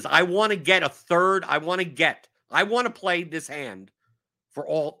point is I want to get a third. I want to play this hand for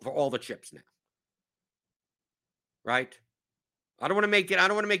all the chips now. Right? I don't want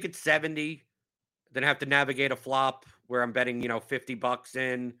to make it 70, then have to navigate a flop where I'm betting, $50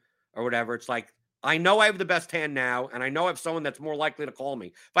 in or whatever. It's like, I know I have the best hand now, and I know I have someone that's more likely to call me.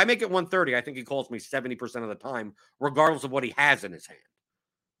 If I make it 130, I think he calls me 70% of the time, regardless of what he has in his hand.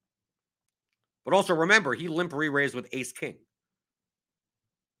 But also remember, he limp re-raised with ace-king.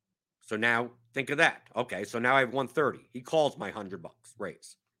 So now, think of that. Okay, so now I have 130. He calls my $100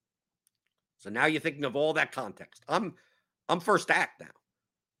 raise. So now you're thinking of all that context. I'm first act now.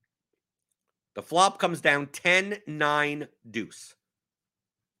 The flop comes down 10-9 deuce.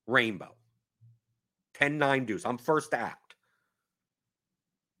 Rainbow. 10-9 deuce. I'm first act.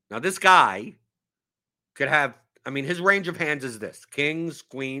 Now this guy could have, his range of hands is this. Kings,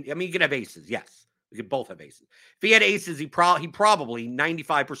 queen. He could have aces. Yes. We could both have aces. If he had aces, he probably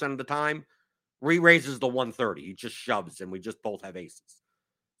 95% of the time re-raises the 130. He just shoves and we just both have aces.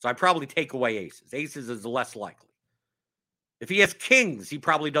 So I probably take away aces. Aces is less likely. If he has kings, he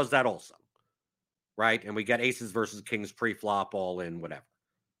probably does that also. Right? And we get aces versus kings pre-flop, all in, whatever.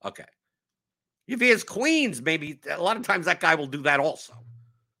 Okay. If he has queens, maybe a lot of times that guy will do that also.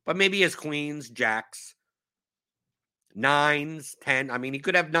 But maybe he has queens, jacks, nines, 10. He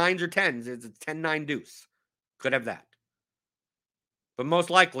could have nines or tens. It's a 10-9 deuce. Could have that. But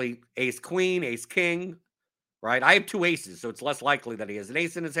most likely, ace queen, ace king, right? I have 2 aces, so it's less likely that he has an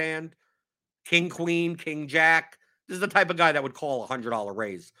ace in his hand. King queen, king jack. This is the type of guy that would call a $100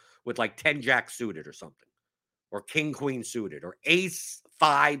 raise with like 10 jack suited or something. Or king queen suited. Or ace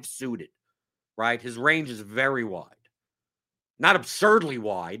 5 suited. Right? His range is very wide. Not absurdly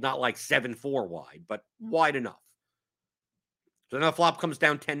wide. Not like 7-4 wide. But wide enough. So now the flop comes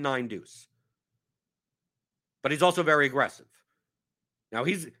down 10-9 deuce. But he's also very aggressive. Now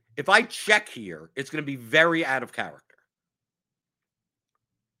if I check here, it's going to be very out of character.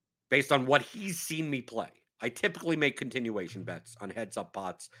 Based on what he's seen me play. I typically make continuation bets on heads-up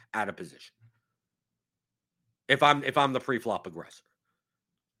pots out of position. If I'm the pre-flop aggressor.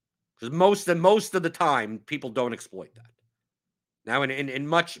 Because most of the time, people don't exploit that. Now, in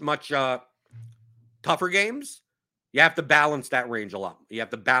much tougher games, you have to balance that range a lot. You have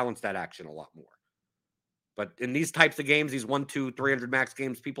to balance that action a lot more. But in these types of games, these 1, 2, 300 max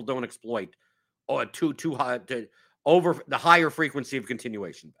games, people don't exploit too high over the higher frequency of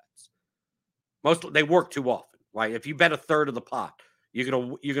continuation bets. They work too often, right? If you bet a third of the pot, you're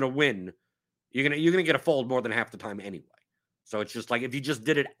gonna win. You're gonna get a fold more than half the time anyway. So it's just like if you just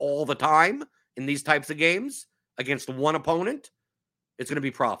did it all the time in these types of games against one opponent, it's going to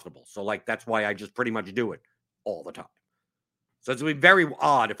be profitable. So like that's why I just pretty much do it all the time. So it's going to be very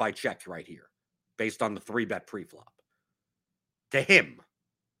odd if I checked right here based on the 3-bet pre-flop. To him,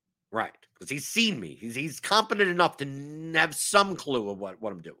 right? Because he's seen me. He's competent enough to have some clue of what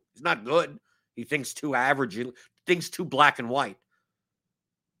I'm doing. He's not good. He thinks too average. He thinks too black and white.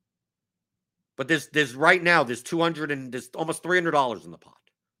 But there's right now, there's almost $300 in the pot.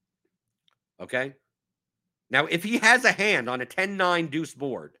 Okay? Now, if he has a hand on a 10-9 deuce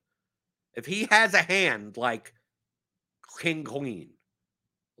board, if he has a hand like king, queen,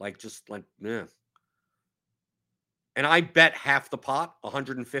 and I bet half the pot,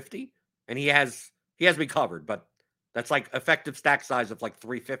 150, and he has me covered, but that's like effective stack size of like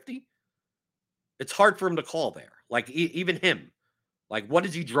 350. It's hard for him to call there. Like even him, like what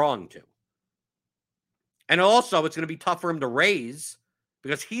is he drawing to? And also, it's going to be tough for him to raise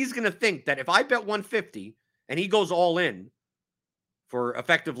because he's going to think that if I bet 150 and he goes all in for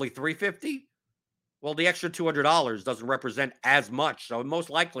effectively 350, well, the extra $200 doesn't represent as much. So most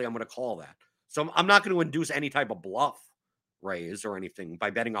likely I'm going to call that. So I'm not going to induce any type of bluff raise or anything by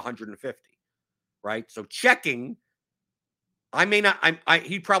betting 150, right? So checking, I may not,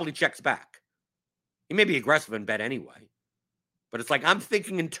 he probably checks back. He may be aggressive and bet anyway. But it's like I'm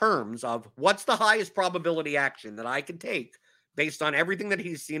thinking in terms of what's the highest probability action that I can take based on everything that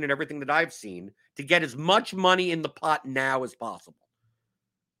he's seen and everything that I've seen to get as much money in the pot now as possible.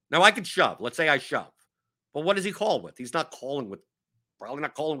 Now, I could shove. Let's say I shove. But what does he call with? He's not calling with, probably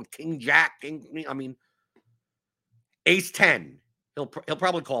not calling with king, jack, king. I mean, ace 10. He'll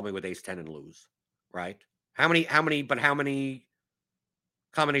probably call me with ace 10 and lose, right? How many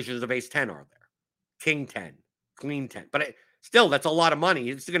combinations of ace 10 are there? King 10, queen 10. But still, that's a lot of money.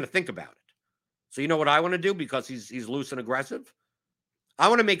 He's going to think about it. So you know what I want to do because he's loose and aggressive? I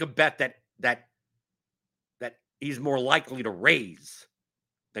want to make a bet that he's more likely to raise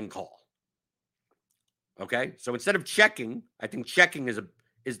than call. Okay? So instead of checking, I think checking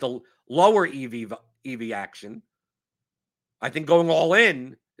is the lower EV action. I think going all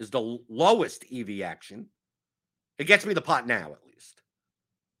in is the lowest EV action. It gets me the pot now, at least.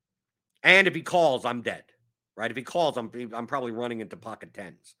 And if he calls, I'm dead. Right? If he calls, I'm probably running into pocket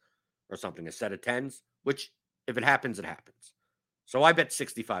 10s or something, a set of 10s, which if it happens, it happens. So I bet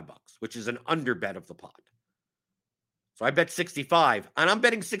 $65, which is an under bet of the pot. So I bet 65, and I'm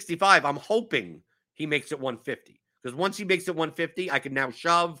betting 65. I'm hoping he makes it 150 because once he makes it 150, I can now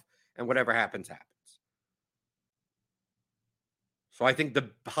shove and whatever happens, happens. So I think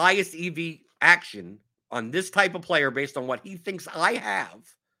the highest EV action on this type of player based on what he thinks I have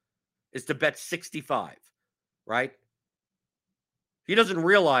is to bet 65. Right? He doesn't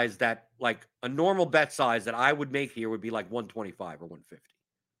realize that like a normal bet size that I would make here would be like 125 or 150.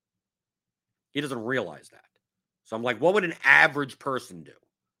 He doesn't realize that. So I'm like, what would an average person do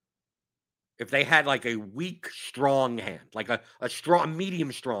if they had like a weak, strong hand, like a strong,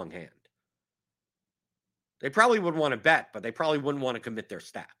 medium strong hand? They probably would want to bet, but they probably wouldn't want to commit their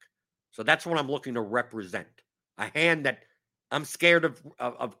stack. So that's what I'm looking to represent. A hand that I'm scared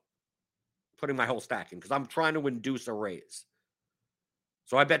of putting my whole stack in because I'm trying to induce a raise.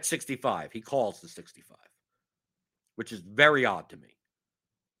 So I bet 65. He calls the 65, which is very odd to me.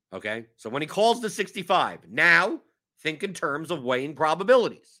 Okay? So when he calls the 65, now think in terms of weighing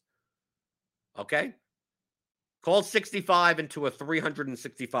probabilities. Okay? Calls 65 into a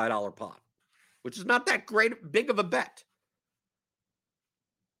 $365 pot, which is not that big of a bet.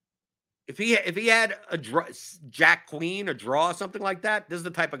 If he had a jack queen, a draw, something like that, this is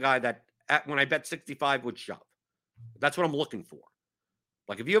the type of guy that when I bet 65 would shove. That's what I'm looking for.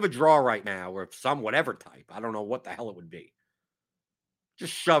 Like if you have a draw right now or some whatever type, I don't know what the hell it would be.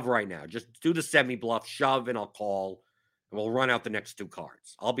 Just shove right now. Just do the semi-bluff, shove, and I'll call, and we'll run out the next two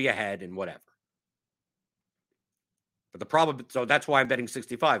cards. I'll be ahead and whatever. But so that's why I'm betting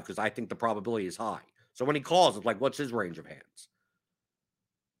 65 because I think the probability is high. So when he calls, it's like, what's his range of hands?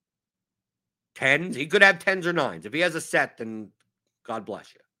 10s? He could have 10s or 9s. If he has a set, then God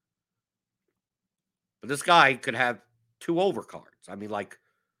bless you. But this guy could have 2 overcards. I mean, like,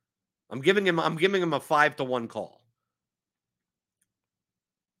 I'm giving him a 5-1 call.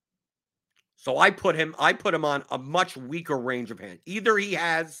 So I put him on a much weaker range of hands. Either he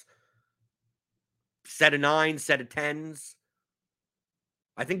has set of 9s, set of 10s.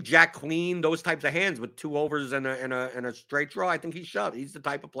 I think Jack Queen, those types of hands with 2 overs and a straight draw, I think he shoves. He's the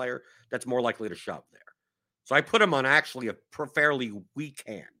type of player that's more likely to shove there. So I put him on actually a fairly weak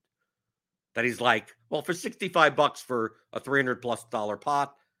hand. That he's like, well, for $65 for a $300+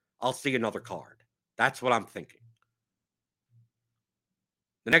 pot, I'll see another card. That's what I'm thinking.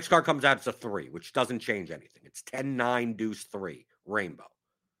 The next card comes out, it's a 3, which doesn't change anything. It's 10, 9, deuce, 3, rainbow.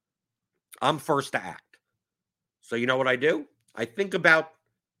 I'm first to act. So you know what I do? I think about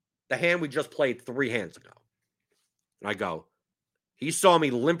the hand we just played 3 hands ago. And I go, he saw me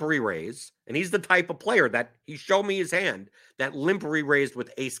limp re-raise, and he's the type of player that he showed me his hand that limp re-raised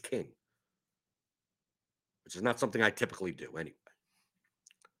with ace-king, which is not something I typically do anyway.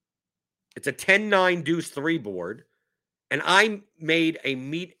 It's a 10, 9, deuce, 3 board. And I made a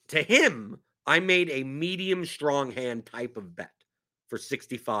medium strong hand type of bet for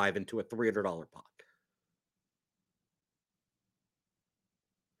 65 into a $300 pot.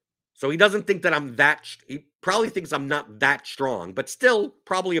 So he doesn't think that I'm he probably thinks I'm not that strong, but still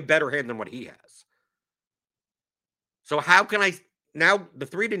probably a better hand than what he has. So how can now the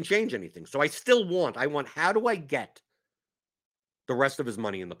 3 didn't change anything. So how do I get the rest of his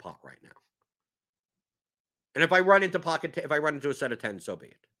money in the pot right now? And if I run into a set of 10s, so be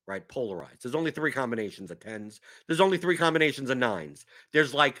it, right? Polarized. There's only 3 combinations of 10s. There's only 3 combinations of 9s.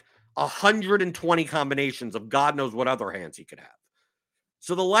 There's like 120 combinations of God knows what other hands he could have.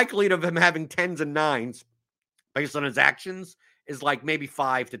 So the likelihood of him having 10s and 9s based on his actions is like maybe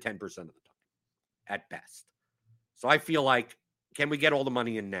 5 to 10% of the time at best. So I feel like, can we get all the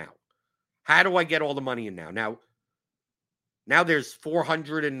money in now? How do I get all the money in now? Now there's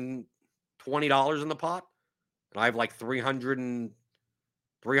 $420 in the pot. And I have like 300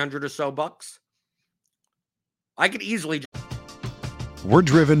 or so bucks. I could easily. We're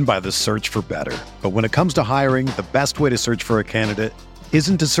driven by the search for better. But when it comes to hiring, the best way to search for a candidate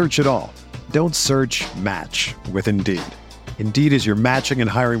isn't to search at all. Don't search, match with Indeed. Indeed is your matching and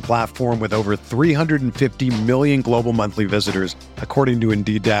hiring platform with over 350 million global monthly visitors, according to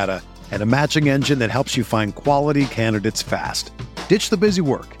Indeed data, and a matching engine that helps you find quality candidates fast. Ditch the busy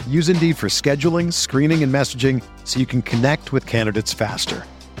work. Use Indeed for scheduling, screening, and messaging so you can connect with candidates faster.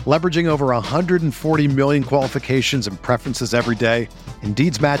 Leveraging over 140 million qualifications and preferences every day,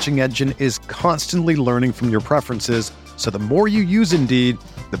 Indeed's matching engine is constantly learning from your preferences, so the more you use Indeed,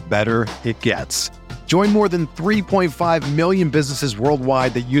 the better it gets. Join more than 3.5 million businesses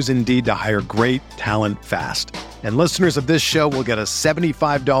worldwide that use Indeed to hire great talent fast. And listeners of this show will get a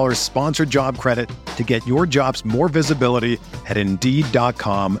 $75 sponsored job credit to get your jobs more visibility at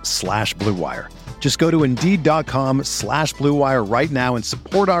Indeed.com/Blue Wire. Just go to Indeed.com/Blue Wire right now and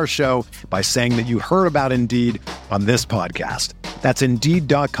support our show by saying that you heard about Indeed on this podcast. That's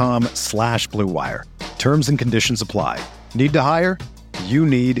Indeed.com/Blue Wire. Terms and conditions apply. Need to hire? You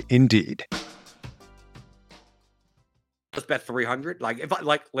need Indeed. Let's bet 300.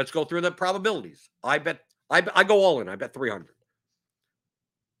 Let's go through the probabilities. I go all in. I bet 300.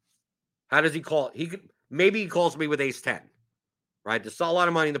 How does he call it? Maybe he calls me with ace 10, right? There's a lot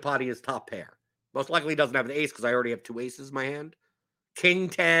of money in the pot. He has top pair. Most likely he doesn't have an ace because I already have 2 aces in my hand. King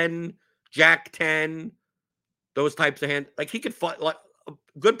 10, Jack 10, those types of hands. Like he could fight like a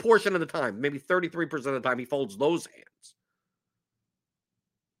good portion of the time, maybe 33% of the time, he folds those hands.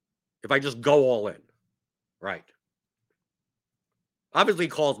 If I just go all in, right? Obviously, he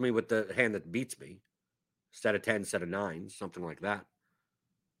calls me with the hand that beats me. Set of 10, set of 9s, something like that.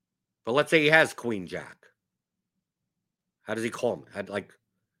 But let's say he has Queen Jack. How does he call me?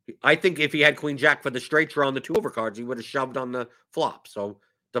 I think if he had Queen Jack for the straight draw on the 2 overcards, he would have shoved on the flop. So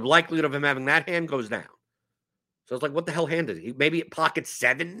the likelihood of him having that hand goes down. So it's like, what the hell hand is he? Maybe it pocket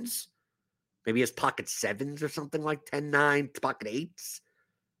 7s. Maybe he has pocket 7s or something like 10, 9, pocket 8s.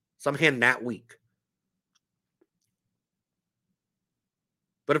 Some hand that weak.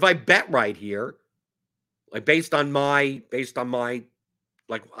 But if I bet right here, like based on my,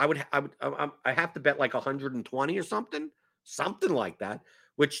 like I have to bet like 120 or something like that,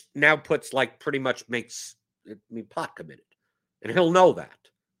 which now puts like pretty much makes me pot committed, and he'll know that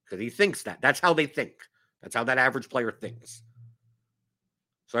because he thinks that. That's how they think. That's how that average player thinks.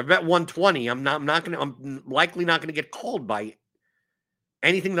 So I bet 120. I'm likely not gonna get called by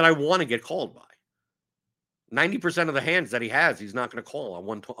anything that I want to get called by. 90% of the hands that he has, he's not going to call a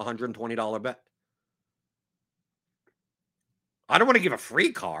 $120 bet. I don't want to give a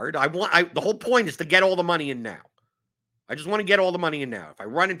free card. The whole point is to get all the money in now. I just want to get all the money in now. If I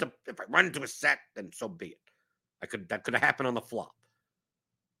run into a set, then so be it. That could have happened on the flop.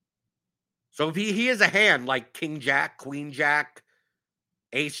 So if he has a hand like King Jack, Queen Jack,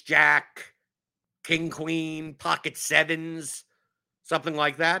 Ace Jack, King Queen, pocket sevens, something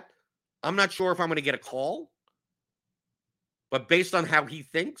like that, I'm not sure if I'm going to get a call. But based on how he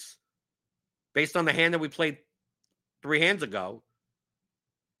thinks, based on the hand that we played 3 hands ago,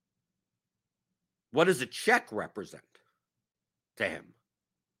 what does a check represent to him?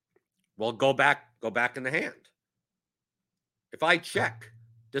 Well, go back in the hand. If I check,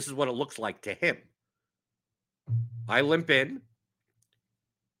 this is what it looks like to him. I limp in.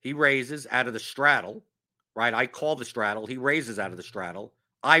 He raises out of the straddle, right? I call the straddle. He raises out of the straddle.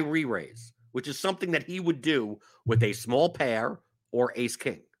 I re-raise, which is something that he would do with a small pair or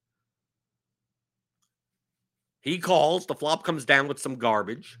ace-king. He calls. The flop comes down with some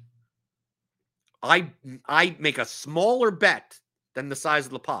garbage. I make a smaller bet than the size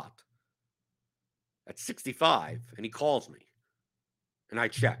of the pot at 65, and he calls me. And I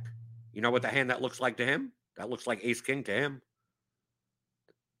check. You know what the hand that looks like to him? That looks like ace-king to him.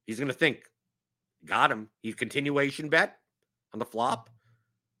 He's going to think, got him. He continuation bet on the flop.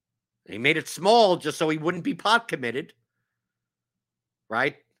 And he made it small just so he wouldn't be pot committed.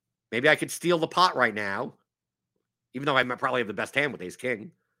 Right? Maybe I could steal the pot right now, even though I probably have the best hand with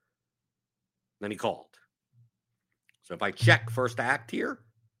ace-king. Then he called. So if I check first act here,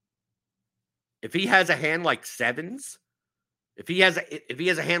 if he has a hand like sevens, if he has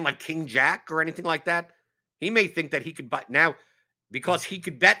a hand like King Jack or anything like that, he may think that he could buy now because he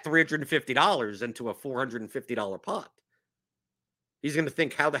could bet $350 into a $450 pot. He's going to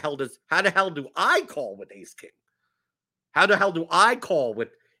think, how the hell do I call with ace king? How the hell do I call with,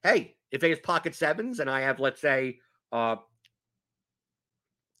 hey, if he has pocket sevens and I have, let's say, I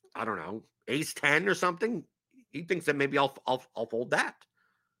don't know, ace 10 or something, he thinks that maybe I'll fold that.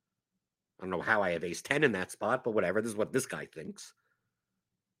 I don't know how I have ace 10 in that spot, but whatever. This is what this guy thinks.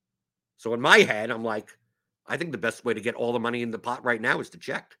 So in my head, I'm like, I think the best way to get all the money in the pot right now is to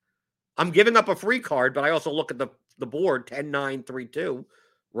check. I'm giving up a free card, but I also look at the board, 10, 9, 3, 2,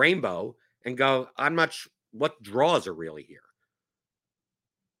 rainbow, and go, I'm not sure what draws are really here.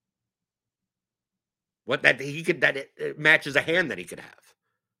 What that he could, that it matches a hand that he could have.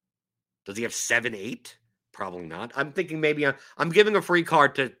 Does he have 7, 8? Probably not. I'm thinking maybe I'm giving a free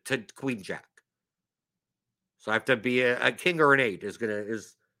card to Queen Jack. So I have to be a king or an 8 is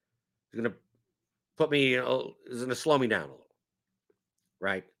gonna put me, is gonna slow me down a little.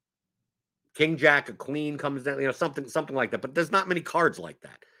 Right? King Jack, a queen comes down, something like that. But there's not many cards like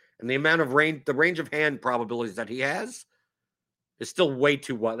that. And the amount of range, the range of hand probabilities that he has is still way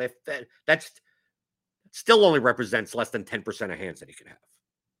too wide. That's still only represents less than 10% of hands that he could have.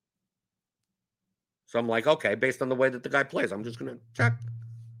 So I'm like, okay, based on the way that the guy plays, I'm just going to check.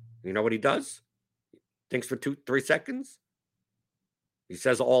 You know what he does? Thinks for 2-3 seconds. He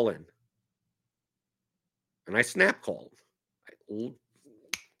says all in. And I snap call.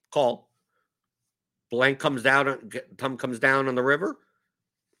 Call. Blank comes down, Tom comes down on the river.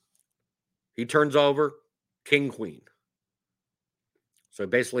 He turns over, king, queen. So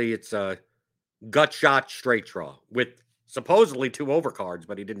basically it's a gut shot straight draw with supposedly 2 overcards,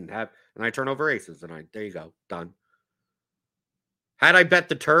 but he didn't have. And I turn over aces, and there you go, done. Had I bet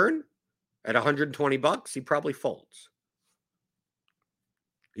the turn at $120, he probably folds.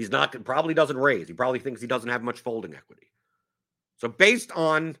 He's not, probably doesn't raise. He probably thinks he doesn't have much folding equity. So based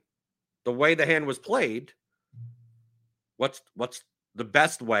on the way the hand was played, what's the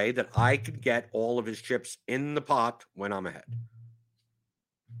best way that I could get all of his chips in the pot when I'm ahead?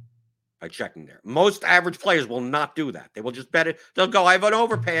 By checking there. Most average players will not do that. They will just bet it. They'll go, I have an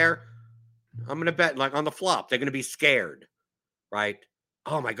overpair. I'm going to bet like on the flop. They're going to be scared, right?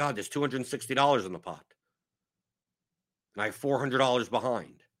 Oh my God, there's $260 in the pot. And I have $400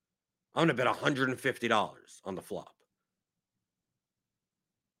 behind. I'm going to bet $150 on the flop.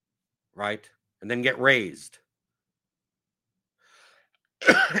 Right? And then get raised.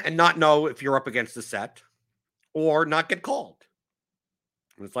 And not know if you're up against the set or not get called.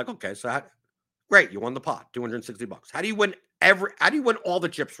 And it's like, okay, so great, you won the pot, $260. How do you win all the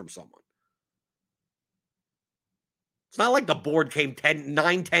chips from someone? It's not like the board came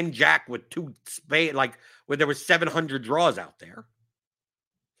 9, 10 jack with 2 spade, like where there was 700 draws out there.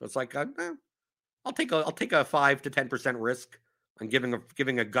 So it's like, I'll take a 5 to 10% risk on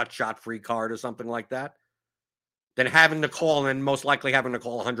giving a gut shot free card or something like that, than having to call and most likely having to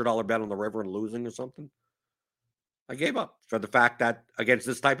call $100 bet on the river and losing or something. I gave up for the fact that against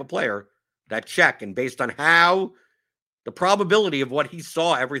this type of player, that check, and based on how the probability of what he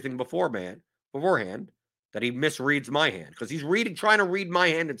saw everything beforehand, that he misreads my hand, because he's trying to read my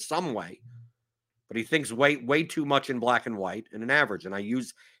hand in some way, but he thinks way too much in black and white and an average. And I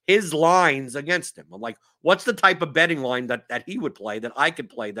use his lines against him. I'm like, what's the type of betting line that he would play, that I could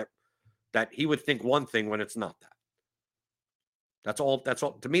play, that he would think one thing when it's not that. That's all.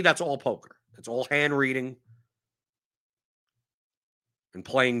 To me, that's all poker. It's all hand reading and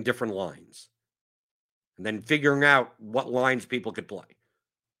playing different lines. And then figuring out what lines people could play.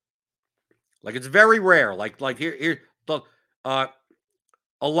 Like, it's very rare. Like here, look, a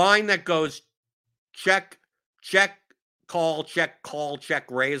line that goes check, call,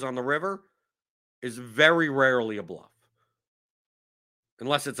 raise on the river is very rarely a bluff.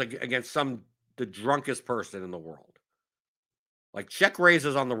 Unless it's against the drunkest person in the world. Like, check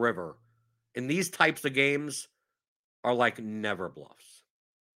raises on the river in these types of games are like never bluffs.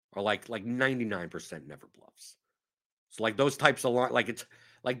 Or like 99% never bluffs. So like those types of lines, like it's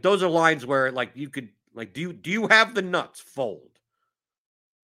like those are lines where like you could like do you have the nuts? Fold.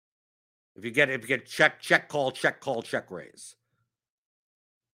 If you get check call, raise.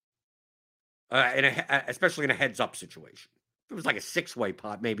 Especially in a heads up situation. If it was like a 6-way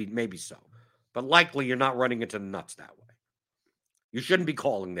pot, maybe so. But likely you're not running into the nuts that way. You shouldn't be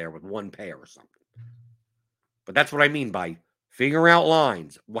calling there with one pair or something. But that's what I mean by figuring out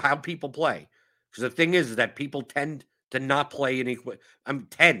lines, how people play. Because the thing is that people tend to not play in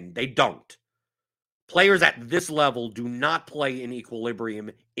they don't. Players at this level do not play in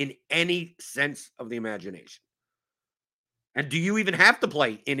equilibrium in any sense of the imagination. And do you even have to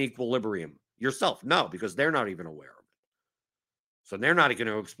play in equilibrium yourself? No, because they're not even aware of it. So they're not going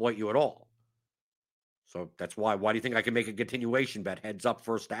to exploit you at all. So that's why do you think I can make a continuation bet heads up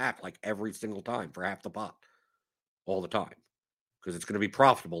first to act like every single time for half the pot? All the time. Because it's going to be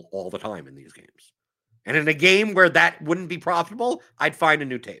profitable all the time in these games. And in a game where that wouldn't be profitable, I'd find a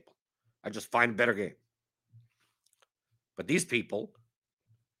new table. I'd just find a better game. But these people,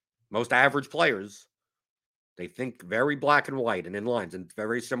 most average players, they think very black and white and in lines, and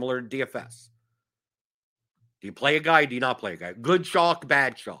very similar to DFS. Do you play a guy? Do you not play a guy? Good chalk,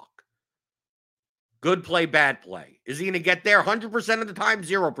 bad chalk. Good play, bad play. Is he going to get there 100% of the time?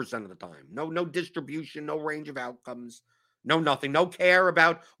 0% of the time. No distribution, no range of outcomes, no nothing. No care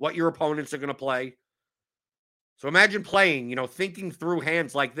about what your opponents are going to play. So imagine playing, thinking through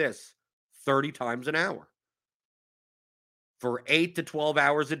hands like this 30 times an hour. For 8 to 12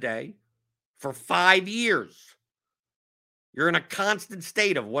 hours a day. For 5 years. You're in a constant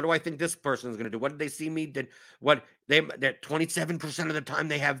state of, what do I think this person is going to do? What did they see me did? That 27% of the time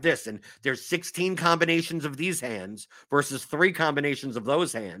they have this, and there's 16 combinations of these hands versus 3 combinations of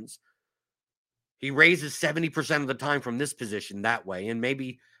those hands. He raises 70% of the time from this position that way, and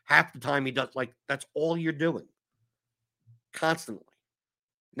maybe half the time he does. Like, that's all you're doing. Constantly.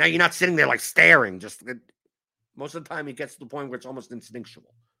 Now you're not sitting there like staring. Just most of the time it gets to the point where it's almost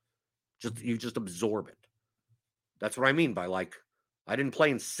instinctual. You just absorb it. That's what I mean by I didn't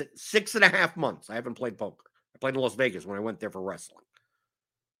play in 6.5 months. I haven't played poker. I played in Las Vegas when I went there for wrestling.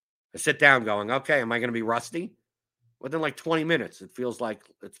 I sit down going, okay, am I going to be rusty? Within 20 minutes, it feels like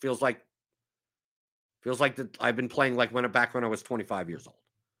that I've been playing back when I was 25 years old.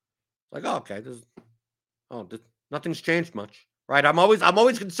 Like, oh, okay, nothing's changed much, right? I'm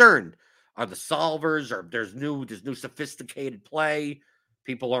always concerned. Are the solvers, or there's new sophisticated play?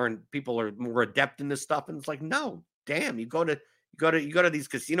 People are more adept in this stuff, and it's like, no, damn, you go to these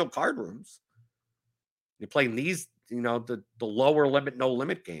casino card rooms. You're playing these, the lower limit, no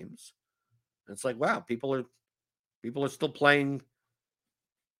limit games. And it's like, wow, people are still playing.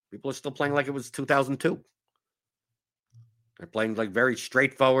 People are still playing like it was 2002. They're playing very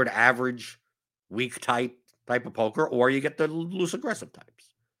straightforward, average, weak type of poker, or you get the loose aggressive types.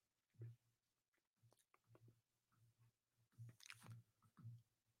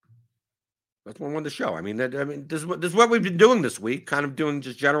 That's what I wanted to show. This is what we've been doing this week, kind of doing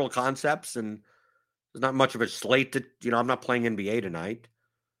just general concepts, and there's not much of a slate to, I'm not playing NBA tonight.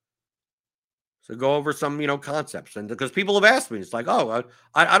 So go over some, concepts. And because people have asked me, it's like, oh,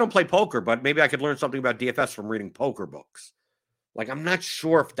 I don't play poker, but maybe I could learn something about DFS from reading poker books. I'm not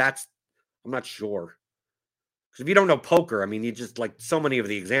sure. Because if you don't know poker, you just so many of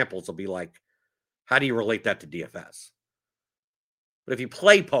the examples will be how do you relate that to DFS? But if you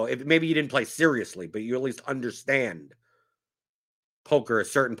play poker, maybe you didn't play seriously, but you at least understand poker,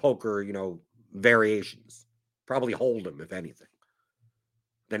 certain poker, variations. Probably Hold'em, if anything.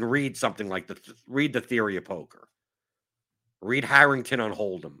 Then read something like read the theory of poker. Read Harrington on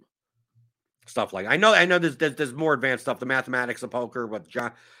Hold'em. Stuff like I know. There's more advanced stuff. The mathematics of poker, with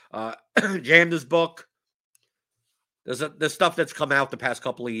Janda's book. There's stuff that's come out the past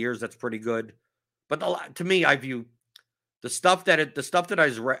couple of years that's pretty good. But to me, I view the stuff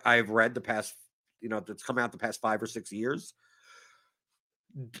that I've read the past, that's come out the past 5 or 6 years.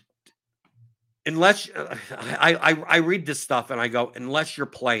 unless I read this stuff and I go, unless you're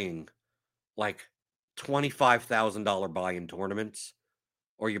playing like $25,000 buy-in tournaments,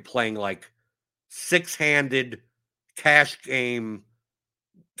 or you're playing like 6-handed cash games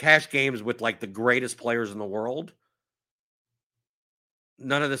with like the greatest players in the world,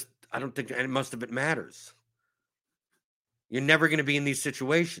 none of this, I don't think, and most of it matters. You're never going to be in these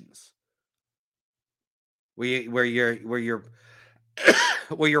situations where you're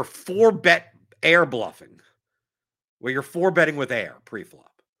 4-bet air bluffing, where you're 4-betting with air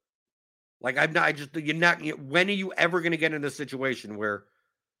pre-flop. Like when are you ever going to get in a situation where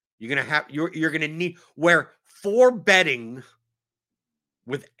you're going to need, where 4-betting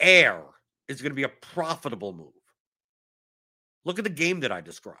with air is going to be a profitable move? Look at the game that I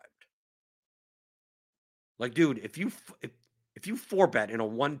described. Like, dude, if you 4-bet in a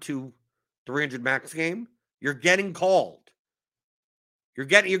 1-2 300 max game, you're getting called. You're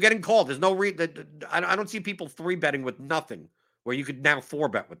getting called. There's no I don't see people 3-betting with nothing, where you could now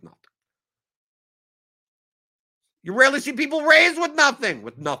 4-bet with nothing. You rarely see people raise with nothing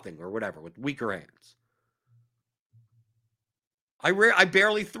or whatever, with weaker hands. I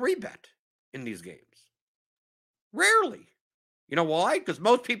barely 3-bet in these games. Rarely. You know why? Because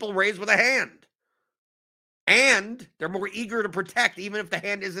most people raise with a hand. And they're more eager to protect, even if the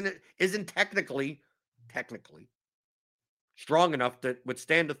hand isn't technically strong enough to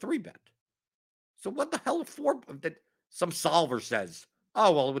withstand a 3-bet. So what the hell that some solver says,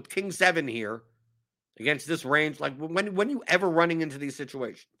 oh, well, with King 7 here against this range, like when you ever running into these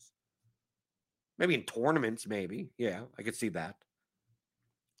situations? Maybe in tournaments, maybe. Yeah, I could see that.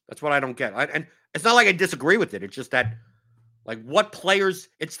 That's what I don't get. And it's not like I disagree with it. It's just that, like, what players,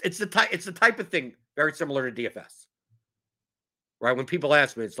 it's the type of thing very similar to DFS. Right? When people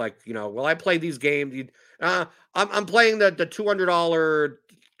ask me, it's like, well, I play these games. I'm playing the $200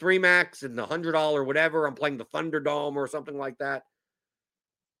 3 max and the $100 whatever. I'm playing the Thunderdome or something like that.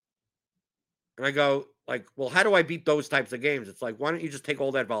 And I go, like, well, how do I beat those types of games? It's like, why don't you just take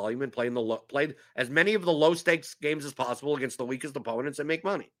all that volume and play as many of the low stakes games as possible against the weakest opponents and make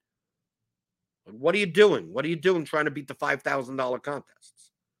money? What are you doing? What are you doing trying to beat the $5,000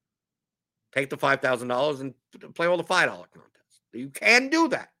 contests? Take the $5,000 and play all the $5 contests. You can do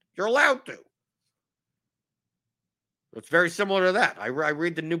that. You're allowed to. It's very similar to that. I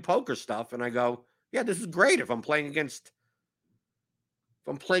read the new poker stuff and I go, yeah, this is great if I'm playing against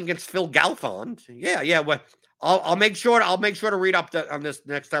Phil Galfond. Yeah. Well, I'll make sure to read up on this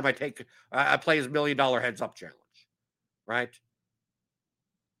next time I play his $1 million heads up challenge. Right?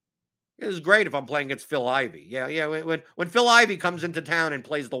 It is great if I'm playing against Phil Ivey. Yeah. When Phil Ivey comes into town and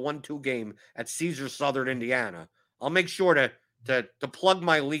plays the 1-2 game at Caesars Southern Indiana, I'll make sure to plug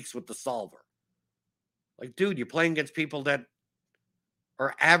my leaks with the solver. Like, dude, you're playing against people that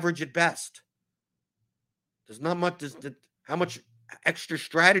are average at best. There's not much. How much extra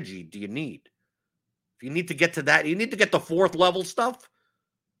strategy do you need? If you need to get to that, you need to get the 4th level stuff,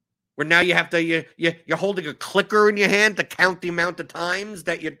 where now you have to, you're holding a clicker in your hand to count the amount of times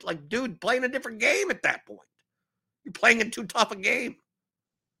that you're like, dude, playing a different game at that point. You're playing in too tough a game.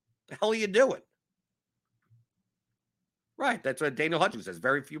 The hell are you doing? Right. That's what Daniel Hutchins says.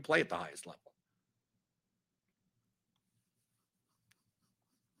 Very few play at the highest level.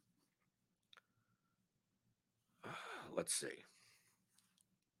 Let's see.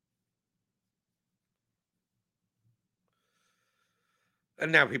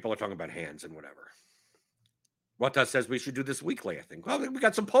 And now people are talking about hands and whatever. What says we should do this weekly, I think. Well, we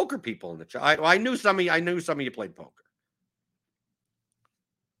got some poker people in the chat. I knew some of you played poker.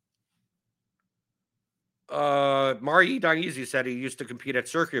 Mari Daizi said he used to compete at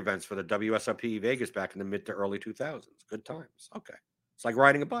circuit events for the WSOP Vegas back in the mid to early 2000s. Good times. Okay. It's like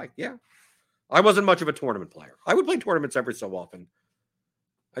riding a bike. Yeah. I wasn't much of a tournament player. I would play tournaments every so often.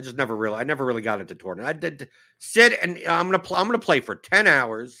 I never really got into tournament. I did sit and I'm gonna play for 10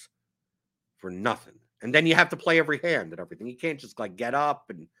 hours for nothing. And then you have to play every hand and everything. You can't just like get up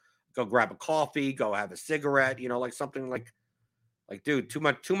and go grab a coffee, go have a cigarette, like something like dude, too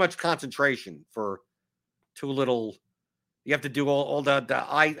much concentration for too little. You have to do all the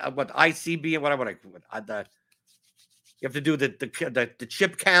ICB and whatever. You have to do the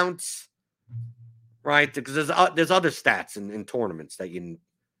chip counts, right? Because there's other stats in tournaments that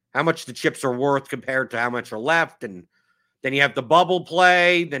how much the chips are worth compared to how much are left, and then you have the bubble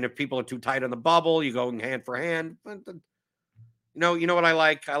play. Then if people are too tight on the bubble, you go in hand for hand. But you know what I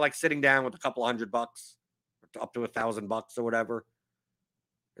like? I like sitting down with a couple $100, up to $1,000 or whatever,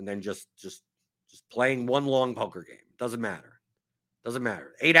 and then just playing one long poker game. Doesn't matter.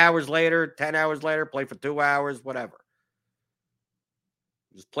 8 hours later, 10 hours later, play for 2 hours, whatever.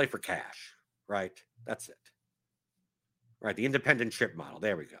 Just play for cash, right? That's it. Right, the independent chip model.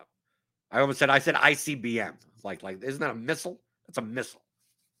 There we go. I said ICBM. Like, isn't that a missile? That's a missile.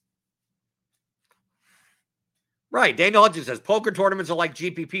 Right. Daniel Hudgens says poker tournaments are like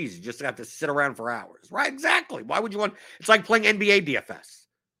GPPs. You just have to sit around for hours. Right, exactly. Why would you want? It's like playing NBA DFS.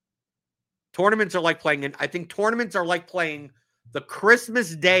 Tournaments are like playing, I think tournaments are like playing the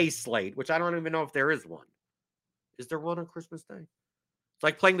Christmas Day slate, which I don't even know if there is one. Is there one on Christmas Day? It's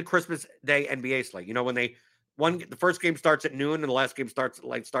like playing the Christmas Day NBA slate. You know, when the first game starts at noon and the last game starts at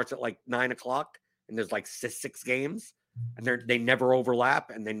like 9:00, and there's like six games, and they never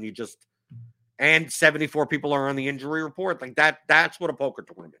overlap, and then and 74 people are on the injury report. Like that's what a poker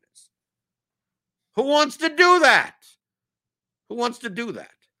tournament is. Who wants to do that? Who wants to do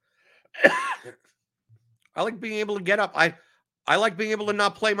that? I like being able to get up. I like being able to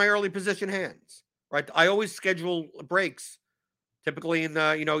not play my early position hands. Right. I always schedule breaks, typically in the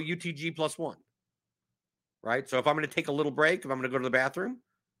UTG +1. Right. So if I'm going to take a little break, if I'm going to go to the bathroom,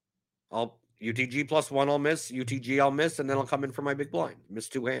 I'll UTG +1 I'll miss, UTG I'll miss, and then I'll come in for my big blind. Miss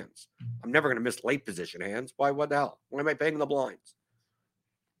 2 hands. I'm never going to miss late position hands. Why? What the hell? Why am I paying the blinds?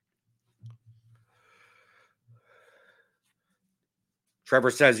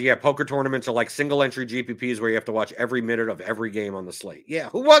 Trevor says, yeah, poker tournaments are like single entry GPPs where you have to watch every minute of every game on the slate. Yeah,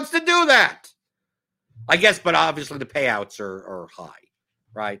 who wants to do that? I guess, but obviously the payouts are high,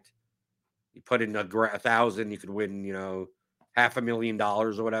 right? You put in 1,000, you could win,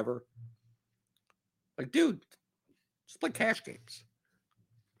 $500,000 or whatever. Like, dude, just play cash games.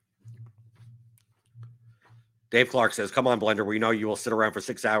 Dave Clark says, come on, Blender, we know you will sit around for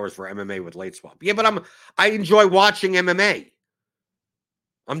 6 hours for MMA with late swap. Yeah, but I enjoy watching MMA.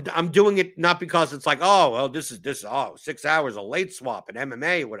 I'm doing it not because it's like, oh, well, this is 6 hours of late swap and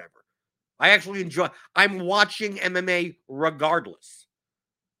MMA or whatever. I actually enjoy. I'm watching MMA regardless,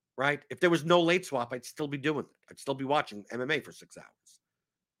 right? If there was no late swap, I'd still be doing it. I'd still be watching MMA for 6 hours.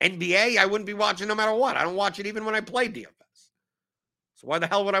 NBA, I wouldn't be watching no matter what. I don't watch it even when I play DFS. So why the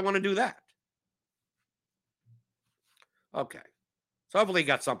hell would I want to do that? Okay. So hopefully you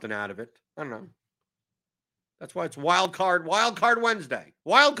got something out of it. I don't know. That's why it's Wild Card Wednesday.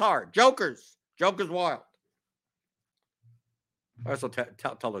 Wild Card. Jokers wild. I also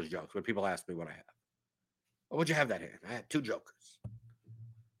tell those jokes when people ask me what I have. Oh, what'd you have that in? I had 2 jokers.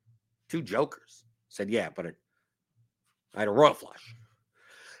 2 jokers. I said, yeah, but I had a royal flush.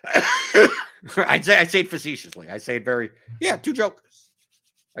 I say it facetiously. I say it 2 jokers.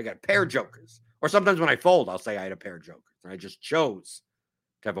 I got a pair of jokers. Or sometimes when I fold, I'll say I had a pair of jokers. And I just chose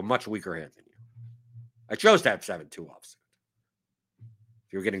to have a much weaker hand than you. I chose to have 7-2 offsuit.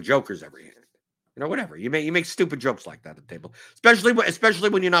 If you're getting jokers every hand, whatever. You make stupid jokes like that at the table, especially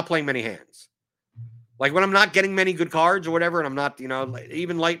when you're not playing many hands. Like when I'm not getting many good cards or whatever, and I'm not,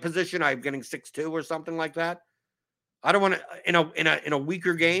 even light position, I'm getting 6-2 or something like that. I don't want to in a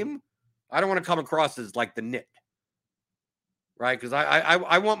weaker game. I don't want to come across as like the nit, right? Because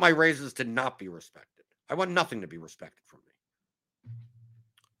I want my raises to not be respected. I want nothing to be respected from me.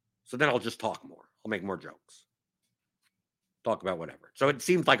 So then I'll just talk more. I'll make more jokes. Talk about whatever. So it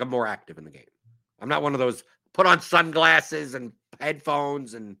seems like I'm more active in the game. I'm not one of those put on sunglasses and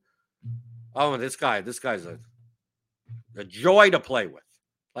headphones and this guy's a joy to play with.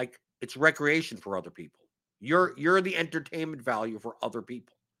 Like it's recreation for other people. You're the entertainment value for other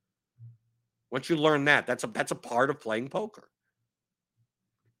people. Once you learn that's a part of playing poker.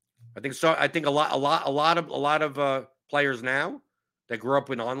 I think so. I think a lot of players now that grew up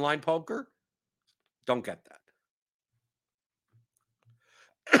in online poker don't get that.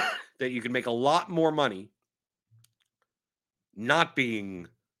 That you can make a lot more money not being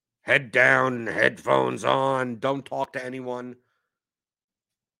head down, headphones on, don't talk to anyone,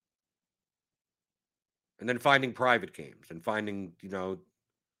 and then finding private games and finding,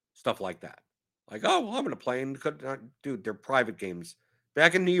 stuff like that. Like, oh, well, I'm going to play. And dude, they're private games.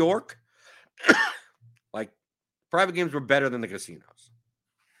 Back in New York, like, private games were better than the casinos.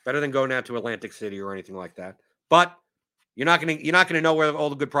 Better than going out to Atlantic City or anything like that. But you're not gonna know where all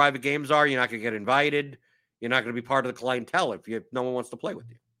the good private games are. You're not gonna get invited. You're not gonna be part of the clientele if no one wants to play with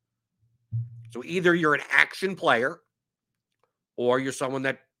you. So either you're an action player, or you're someone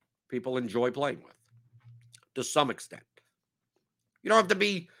that people enjoy playing with, to some extent. You don't have to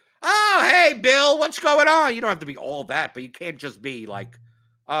be, oh, hey, Bill, what's going on? You don't have to be all that, but you can't just be like,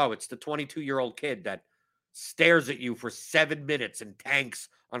 oh, it's the 22-year-old kid that stares at you for 7 minutes and tanks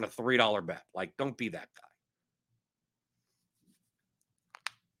on a $3 bet. Like, don't be that guy.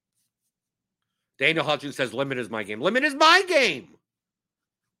 Daniel Hutchins says, limit is my game. Limit is my game.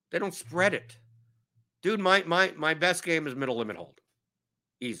 They don't spread it. Dude, my best game is middle limit hold.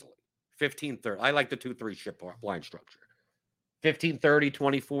 easily. 15-30. I like the 2-3 ship blind structure. 15-30,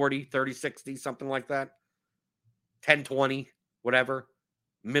 20-40, 30-60, something like that. 10-20, whatever.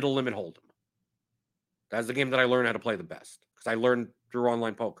 Middle limit hold'em. That's the game that I learned how to play the best because I learned through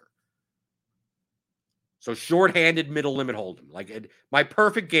online poker. So short-handed middle limit hold'em. My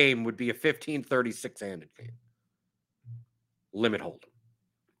perfect game would be a 15-30 6-handed game. Limit hold'em.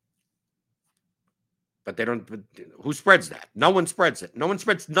 But they don't. Who spreads that? No one spreads it. No one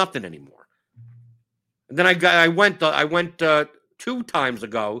spreads nothing anymore. And then I went 2 times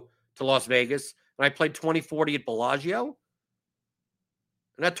ago to Las Vegas and I played 20-40 at Bellagio.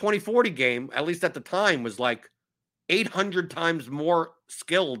 And that 20-40 game, at least at the time, was like 800 times more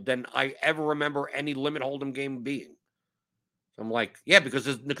skilled than I ever remember any limit hold'em game being. So I'm like, yeah, because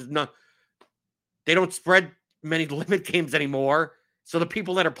they don't spread many limit games anymore. So the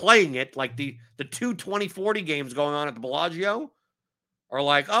people that are playing it, like the 2 20-40 games going on at the Bellagio, are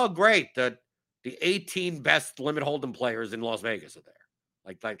like, oh, great, the 18 best limit hold'em players in Las Vegas are there.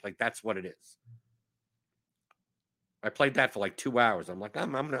 Like that's what it is. I played that for like 2 hours. I'm like,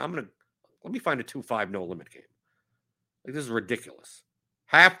 I'm gonna let me find a 2-5 no limit game. Like, this is ridiculous.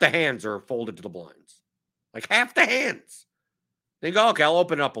 Half the hands are folded to the blinds. Like half the hands. Then you go, okay, I'll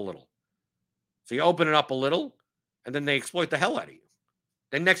open it up a little. So you open it up a little, and then they exploit the hell out of you.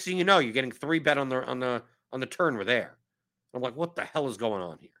 Then next thing you know, you're getting 3-bet on the turn with air. I'm like, what the hell is going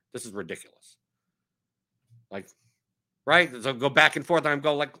on here? This is ridiculous. Like, right? So go back and forth, and I'm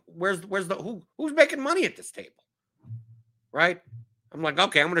going like, who's making money at this table? Right? I'm like,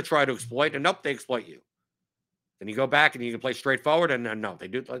 okay, I'm going to try to exploit, and nope, they exploit you. Then you go back and you can play straightforward, and no, they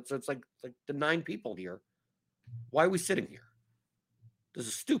do. It's like the 9 people here. Why are we sitting here? This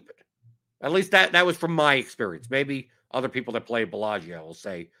is stupid. At least that was from my experience. Maybe other people that play Bellagio will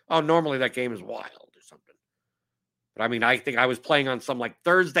say, oh, normally that game is wild or something. But I mean, I think I was playing on some like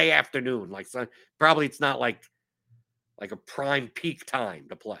Thursday afternoon. Probably it's not like a prime peak time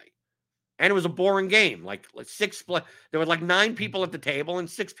to play. And it was a boring game. There were like 9 people at the table, and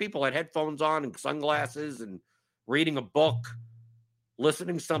 6 people had headphones on and sunglasses and reading a book,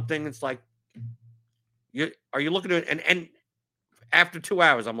 listening to something. It's like, are you looking at it? And after 2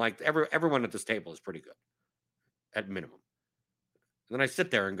 hours, I'm like, everyone at this table is pretty good, at minimum. And then I sit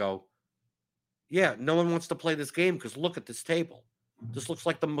there and go, yeah, no one wants to play this game because look at this table. This looks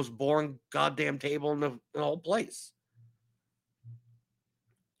like the most boring goddamn table in the whole place.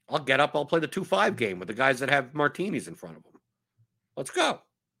 I'll get up, I'll play the 2-5 game with the guys that have martinis in front of them. Let's go.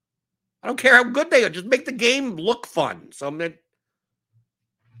 I don't care how good they are. Just make the game look fun. So I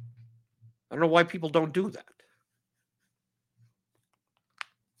don't know why people don't do that.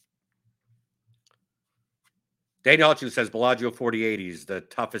 Daniel Hutchins says Bellagio 4080 is the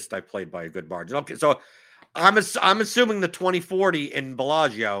toughest I've played by a good margin. Okay, so I'm assuming the 2040 in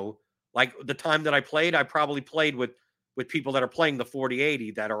Bellagio, like the time that I played, I probably played with people that are playing the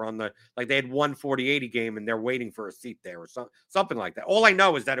 4080 that are on the, like they had one 4080 game and they're waiting for a seat there or something like that. All I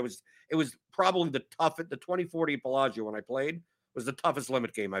know is that it was probably the 2040 at Bellagio when I played was the toughest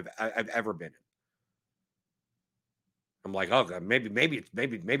limit game I've ever been in. I'm like, oh God,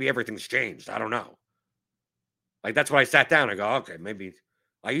 maybe everything's changed. I don't know. Like, that's when I sat down. I go, okay, maybe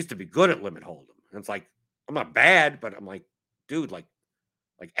I used to be good at limit hold'em. And it's like, I'm not bad, but I'm like, dude, like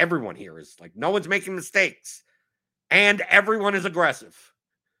everyone here is like, no one's making mistakes. And everyone is aggressive.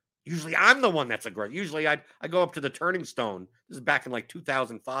 Usually I'm the one that's aggressive. Usually I go up to the Turning Stone. This is back in like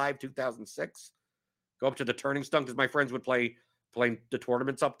 2005, 2006. Go up to the Turning Stone because my friends would play the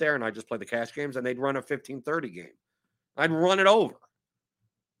tournaments up there, and I just play the cash games, and they'd run a 15-30 game. I'd run it over.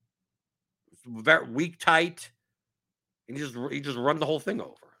 Very weak, tight. And you just run the whole thing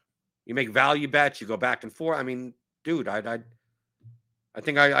over. You make value bets. You go back and forth. I mean, dude, I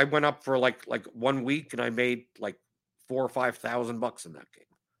think I went up for like 1 week and I made like $4,000 or $5,000 in that game.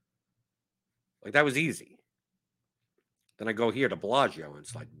 Like, that was easy. Then I go here to Bellagio and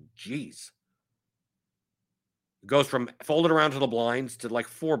it's like, geez. It goes from folded around to the blinds to like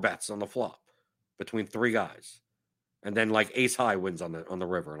 4 bets on the flop between 3 guys. And then like ace high wins on the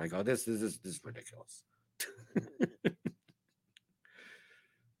river. And I go, this is ridiculous.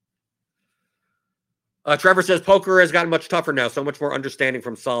 Trevor says poker has gotten much tougher now, so much more understanding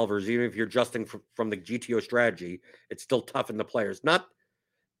from solvers. Even if you're adjusting from the GTO strategy, it's still tough in the players. No,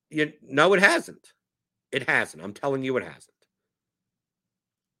 it hasn't. It hasn't. I'm telling you, it hasn't.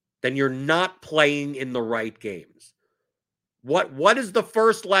 Then you're not playing in the right games. What is the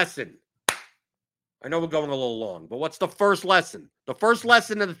first lesson? I know we're going a little long, but what's the first lesson? The first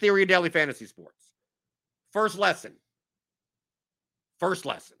lesson of the theory of daily fantasy sports. First lesson.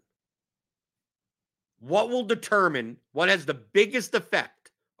 What will determine what has the biggest effect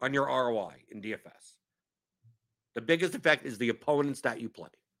on your ROI in DFS. The biggest effect is the opponents that you play.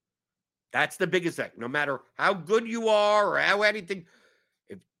 That's the biggest effect. No matter how good you are or how anything,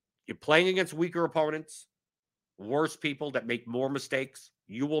 if you're playing against weaker opponents, worse people that make more mistakes,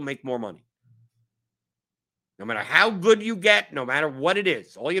 you will make more money. No matter how good you get, no matter what it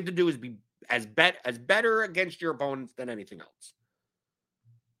is, all you have to do is be as better against your opponents than anything else.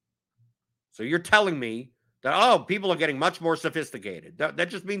 So you're telling me that, people are getting much more sophisticated. That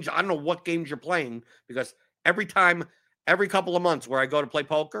just means I don't know what games you're playing, because every couple of months where I go to play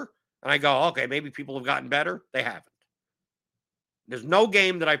poker and I go, okay, maybe people have gotten better. They haven't. There's no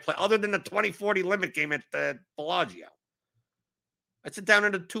game that I play other than the 2040 limit game at Bellagio. I sit down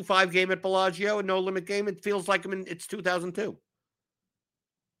in a 2-5 game at Bellagio, a no limit game. It feels like it's 2002.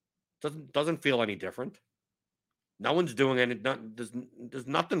 Doesn't feel any different. No one's doing anything. There's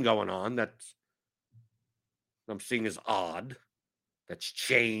nothing going on that's I'm seeing as odd. That's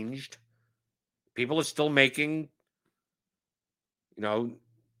changed. People are still making,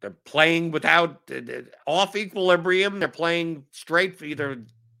 they're playing without off equilibrium. They're playing straight for either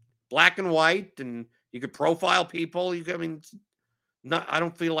black and white, and you could profile people. I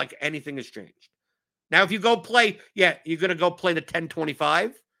don't feel like anything has changed. Now, if you go play, you're going to go play the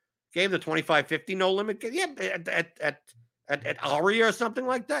 10-25 game, the 25-50 no limit game. Yeah, at Aria or something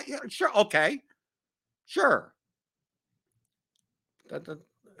like that. Yeah, sure. Okay. Sure.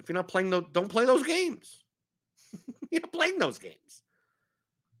 If you're not playing don't play those games. You're not playing those games.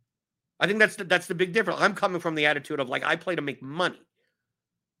 I think that's the big difference. I'm coming from the attitude of I play to make money.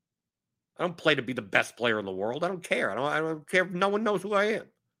 I don't play to be the best player in the world. I don't care. I don't care if no one knows who I am.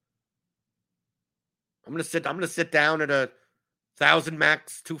 I'm gonna sit down at a 1,000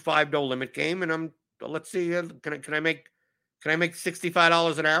 max 2-5 no limit game, and let's see. Can I make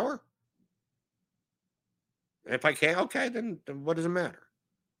 $65 an hour? And if I can't, okay, then what does it matter?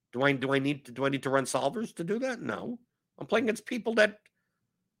 Do I need to run solvers to do that? No. I'm playing against people that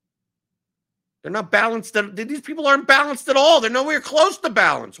they're not balanced. These people aren't balanced at all. They're nowhere close to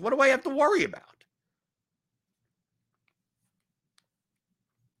balance. What do I have to worry about?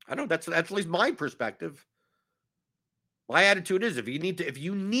 I don't. That's at least my perspective. My attitude is if you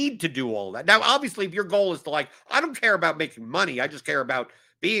need to do all that. Now, obviously, if your goal is to I don't care about making money. I just care about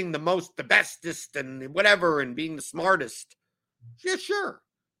being the bestest and whatever, and being the smartest. Yeah, sure.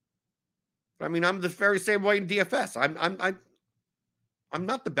 But I'm the very same way in DFS. I'm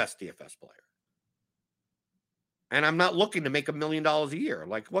not the best DFS player. And I'm not looking to make $1 million a year.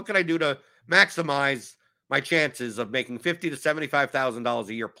 What can I do to maximize my chances of making $50,000 to $75,000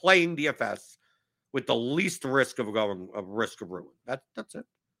 a year playing DFS with the least risk of ruin? That's it.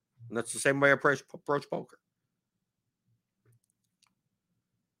 And that's the same way I approach poker.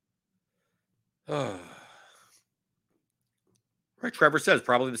 Right, Trevor says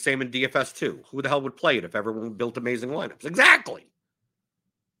probably the same in DFS too. Who the hell would play it if everyone built amazing lineups? Exactly.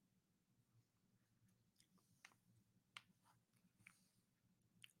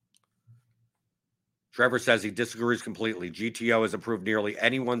 Trevor says he disagrees completely. GTO has improved nearly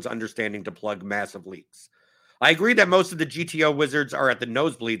anyone's understanding to plug massive leaks. I agree that most of the GTO wizards are at the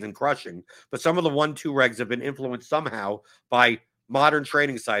nosebleeds and crushing, but some of the 1-2 regs have been influenced somehow by modern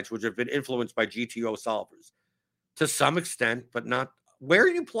trading sites, which have been influenced by GTO solvers. To some extent, but not. Where are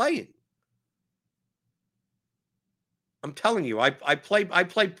you playing? I'm telling you, I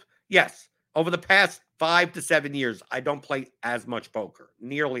play. Yes, over the past 5 to 7 years, I don't play as much poker,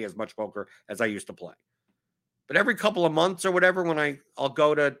 nearly as much poker as I used to play. But every couple of months or whatever, when I'll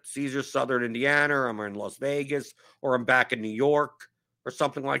go to Caesars Southern Indiana, or I'm in Las Vegas, or I'm back in New York, or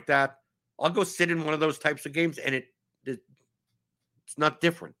something like that, I'll go sit in one of those types of games, and it's not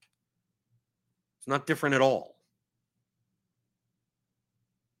different. It's not different at all.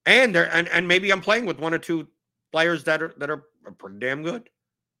 And maybe I'm playing with 1 or 2 players that are pretty damn good.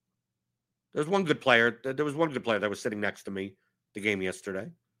 There was one good player that was sitting next to me the game yesterday.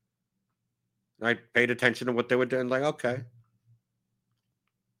 And I paid attention to what they were doing. Okay.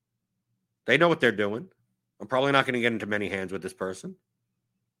 They know what they're doing. I'm probably not going to get into many hands with this person.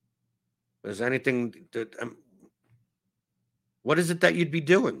 Is anything that what is it that you'd be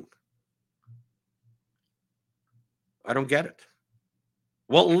doing? I don't get it.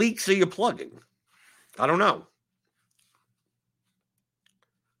 What leaks are you plugging? I don't know.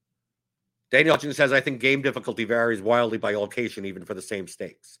 Daniel Hutchins says, I think game difficulty varies wildly by location, even for the same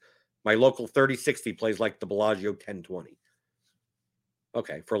stakes. My local 30-60 plays like the Bellagio 10-20.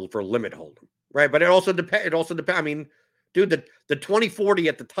 Okay, for limit hold'em. Right, but it also depends. I mean, dude, the 2040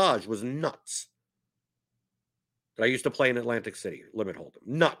 at the Taj was nuts. That I used to play in Atlantic City, limit hold'em.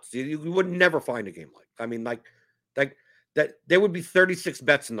 Nuts. You would never find a game like that there would be 36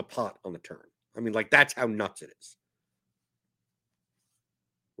 bets in the pot on the turn. I mean, like, that's how nuts it is.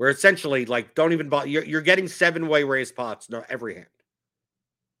 Where essentially, like, don't even bother. You're getting 7-way raise pots every hand,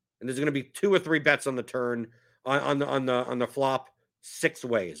 and there's going to be 2 or 3 bets on the turn on the flop 6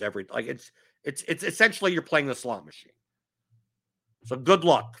 ways every. Like, it's essentially you're playing the slot machine. So good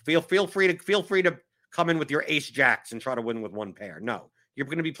luck. Feel free to come in with your ace jacks and try to win with one pair. No, you're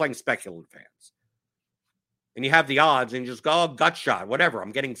going to be playing speculative hands, and you have the odds, and you just go, oh, gut shot, whatever.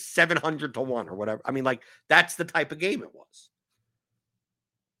 I'm getting 700 to 1 or whatever. I mean, like, that's the type of game it was.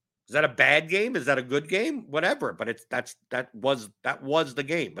 Is that a bad game? Is that a good game? Whatever. But that was the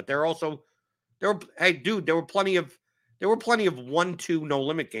game. But there were plenty of 1-2 no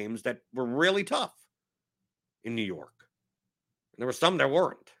limit games that were really tough in New York. And there were some that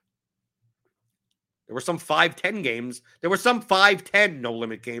weren't. There were some 5-10 games. There were some 5-10 no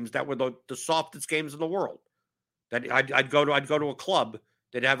limit games that were the softest games in the world. That I'd go to a club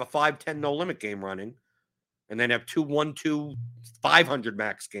that'd have a 5-10 no limit game running, and then have 2-1-2 500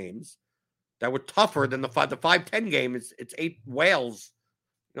 max games that were tougher than the 5-10 game. It's 8 whales,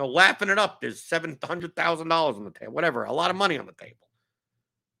 laughing it up. There's $700,000 on the table, whatever, a lot of money on the table.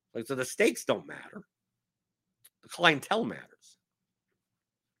 Like, so the stakes don't matter. The clientele matters.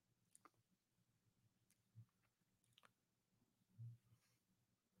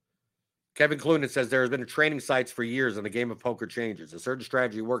 Kevin Clunan says there has been training sites for years and the game of poker changes. A certain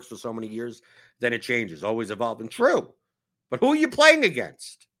strategy works for so many years, then it changes, always evolving. True. But who are you playing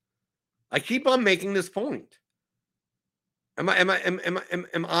against? I keep on making this point. Am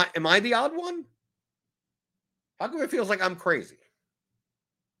I the odd one? How come it feels like I'm crazy?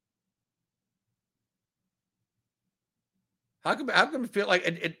 How come it feel like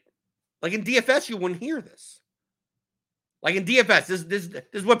it like in DFS you wouldn't hear this? Like in DFS, this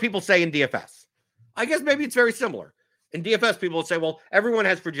is what people say in DFS. I guess maybe it's very similar. In DFS, people will say, well, everyone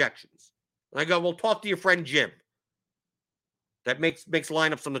has projections. And I go, well, talk to your friend Jim that makes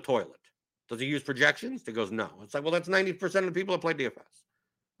lineups on the toilet. Does he use projections? He goes, no. It's like, well, that's 90% of the people that play DFS.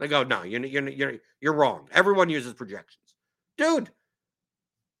 They go, no, you're wrong. Everyone uses projections. Dude,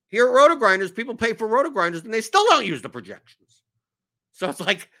 here at Roto-Grinders, people pay for Roto-Grinders and they still don't use the projections. So it's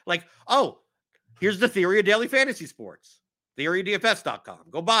like, oh, here's the theory of daily fantasy sports. TheoryDFS.com.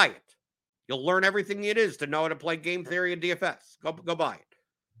 Go buy it. You'll learn everything it is to know how to play game theory and DFS. Go buy it.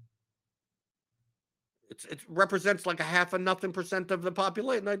 It represents like 0.5% of the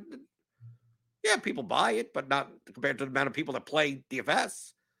population. Yeah, people buy it, but not compared to the amount of people that play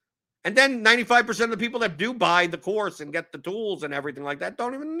DFS. And then 95% of the people that do buy the course and get the tools and everything like that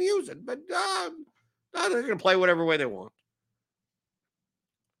don't even use it. But they're going to play whatever way they want.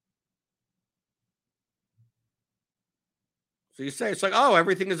 So you say, it's like, oh,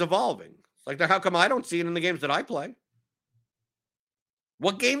 everything is evolving. It's like, how come I don't see it in the games that I play?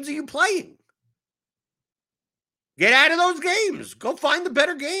 What games are you playing? Get out of those games. Go find the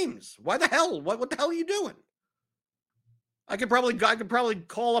better games. Why the hell? What the hell are you doing? I could probably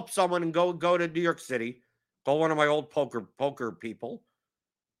call up someone and go to New York City, call one of my old poker people,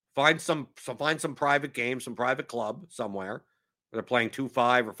 find some private game, some private club somewhere. They're playing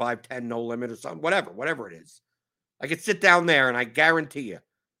 2-5 or 5-10 no limit or something, whatever it is. I could sit down there, and I guarantee you,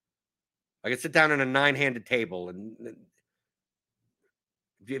 I could sit down on a 9-handed table, and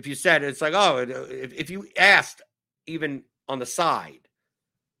if you said, it's like, oh, if you asked even on the side,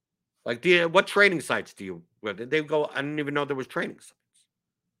 like, what training sites do you? Well, they go, I didn't even know there was training sites.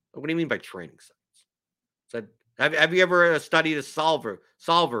 What do you mean by training sites? Said, have you ever studied a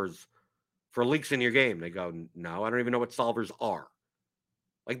solvers for leaks in your game? They go, no, I don't even know what solvers are.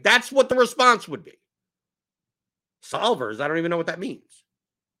 Like, that's what the response would be. Solvers, I don't even know what that means.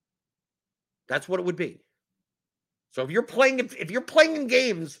 That's what it would be. So if you're playing in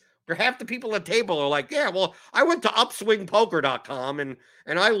games where half the people at the table are like, yeah, well, I went to upswingpoker.com and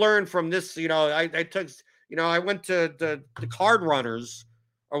I learned from this, I took, I went to the card runners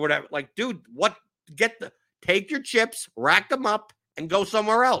or whatever. Like, dude, take your chips, rack them up, and go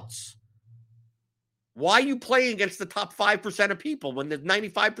somewhere else. Why are you playing against the top 5% of people when there's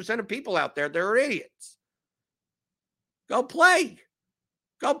 95% of people out there that are idiots? Go play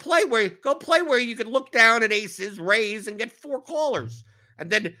where you can look down at aces, raise, and get 4 callers, and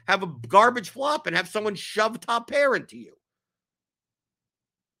then have a garbage flop and have someone shove top pair into you.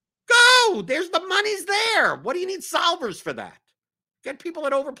 Go! There's the money's there. What do you need solvers for that? Get people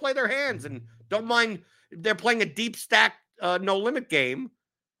that overplay their hands and don't mind if they're playing a deep stack no limit game,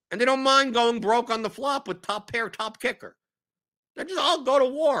 and they don't mind going broke on the flop with top pair, top kicker. They just all go to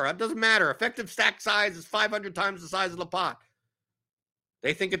war. It doesn't matter. Effective stack size is 500 times the size of the pot.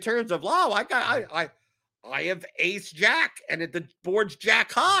 They think in terms of, oh, I have ace jack, and the board's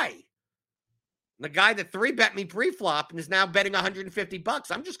jack high. The guy that 3-bet me pre-flop and is now betting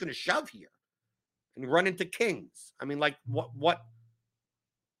 $150, I'm just going to shove here and run into kings. I mean, like, what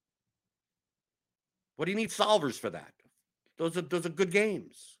do you need solvers for that? Those are good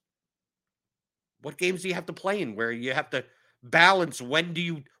games. What games do you have to play in where you have to balance when do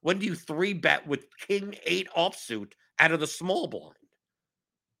you 3-bet with king 8 offsuit out of the small blind?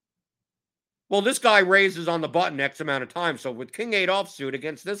 Well, this guy raises on the button X amount of times. So with king 8 offsuit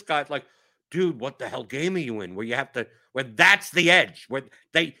against this guy, it's like, dude, what the hell game are you in? Where that's the edge.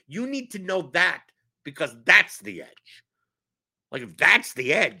 You need to know that because that's the edge. Like if that's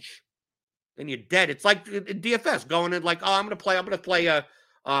the edge, then you're dead. It's like in DFS going in like, oh, I'm gonna play a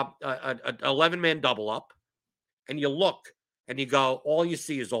 11-man double up, and you look and you go, all you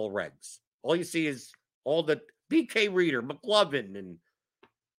see is all regs. All you see is all the BK Reader, McLovin, and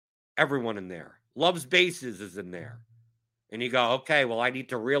everyone in there. Loves Bases is in there. And you go, okay, well, I need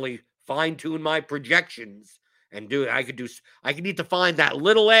to really fine-tune my projections and I need to find that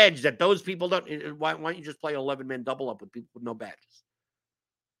little edge that those people don't. Why don't you just play 11-man double up with people with no badges?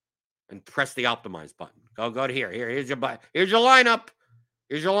 And press the optimize button. Go to here. Here's your button. Here's your lineup.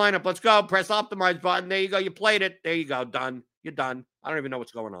 Here's your lineup. Let's go. Press optimize button. There you go. You played it. There you go. Done. You're done. I don't even know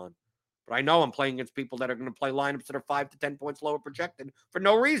what's going on. But I know I'm playing against people that are going to play lineups that are 5 to 10 points lower projected for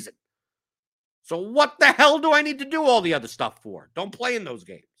no reason. So what the hell do I need to do all the other stuff for? Don't play in those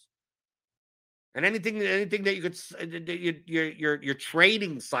games. And anything that you could your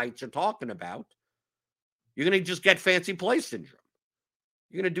trading sites are talking about, you're going to just get fancy play syndrome.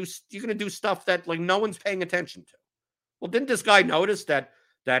 You're going to do stuff that like no one's paying attention to. Well, didn't this guy notice that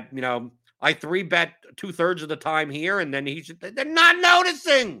I 3-bet 2/3 of the time here, and then they're not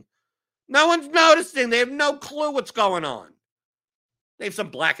noticing. No one's noticing. They have no clue what's going on. They have some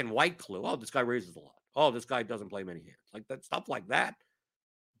black and white clue. Oh, this guy raises a lot. Oh, this guy doesn't play many hands. Like that stuff like that.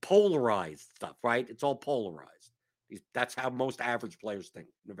 Polarized stuff, right? It's all polarized. That's how most average players think,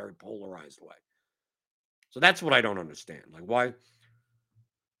 in a very polarized way. So that's what I don't understand. Like why?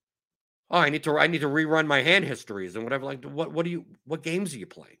 Oh, I need to rerun my hand histories and whatever. Like what games are you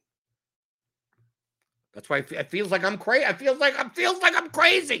playing? That's why it feels like I'm crazy. It feels like I'm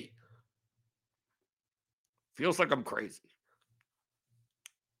crazy. Feels like I'm crazy.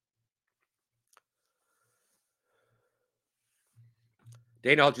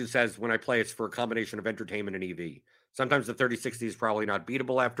 Dana Hutchins says, when I play, it's for a combination of entertainment and EV. Sometimes the 30-60 is probably not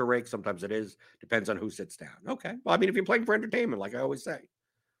beatable after rake. Sometimes it is. Depends on who sits down. Okay. Well, I mean, if you're playing for entertainment, like I always say.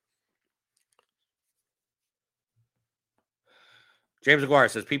 James Aguirre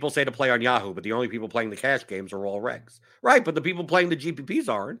says, people say to play on Yahoo, but the only people playing the cash games are all regs. Right, but the people playing the GPPs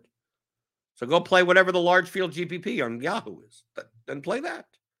aren't. So go play whatever the large field GPP on Yahoo is. Then play that.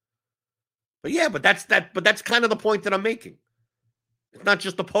 But yeah, but that's kind of the point that I'm making. It's not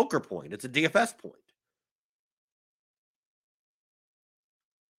just a poker point. It's a DFS point.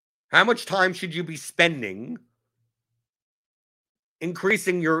 How much time should you be spending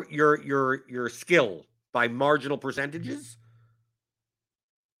increasing your skill by marginal percentages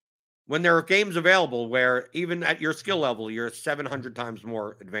when there are games available where even at your skill level, you're 700 times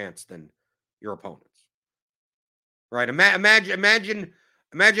more advanced than your opponents? Right?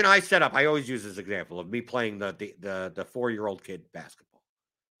 Imagine I set up. I always use this example of me playing the 4-year-old kid basketball.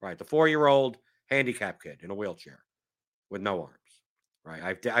 Right, the 4-year-old handicap kid in a wheelchair with no arms. Right,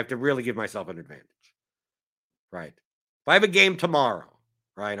 I have to really give myself an advantage. Right, if I have a game tomorrow,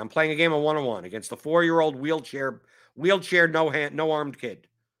 right, I'm playing a game of 1-on-1 against the 4-year-old wheelchair no armed kid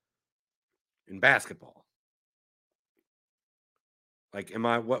in basketball. Like,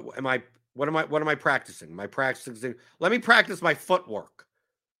 what am I practicing? Am I practicing? Let me practice my footwork.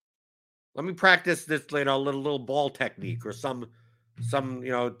 Let me practice this, little ball technique or some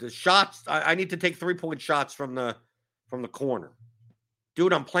the shots. I need to take 3-point shots from the corner.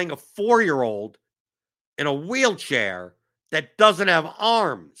 Dude, I'm playing a 4-year-old in a wheelchair that doesn't have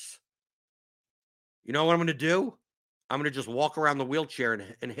arms. You know what I'm going to do? I'm going to just walk around the wheelchair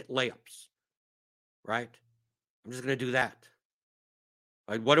and hit layups. Right? I'm just going to do that.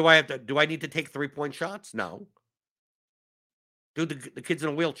 Like, what do I have to do? I need to take 3-point shots? No. Dude, the kid's in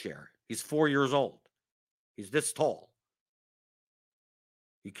a wheelchair. He's 4 years old. He's this tall.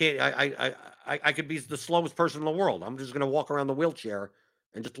 You can't. I could be the slowest person in the world. I'm just going to walk around the wheelchair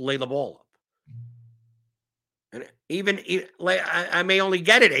and just lay the ball up. And I may only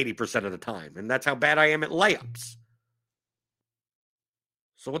get it 80% of the time, and that's how bad I am at layups.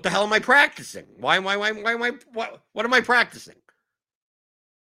 So what the hell am I practicing? Why am I? What am I practicing?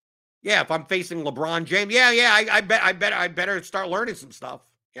 Yeah, if I'm facing LeBron James, I better start learning some stuff.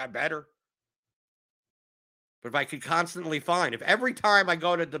 Yeah, I better. But if I could constantly find, if every time I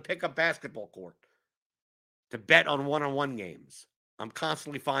go to the pickup basketball court to bet on one-on-one games, I'm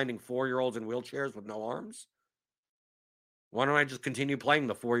constantly finding 4-year-olds in wheelchairs with no arms, why don't I just continue playing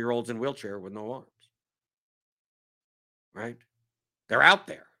the 4-year-olds in wheelchair with no arms? Right? They're out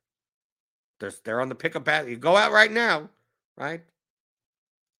there. They're on the pickup basket. You go out right now, right?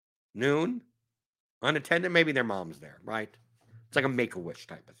 Noon, unattended, maybe their mom's there, right? It's like a Make-A-Wish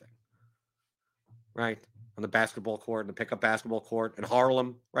type of thing, right? On the basketball court, the pickup basketball court in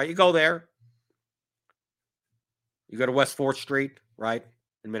Harlem, right? You go there. You go to West 4th Street, right,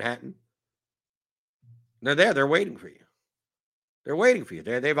 in Manhattan. They're there. They're waiting for you. They're waiting for you.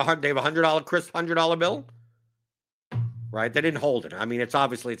 They have a $100 crisp $100 bill, right? They didn't hold it. I mean, it's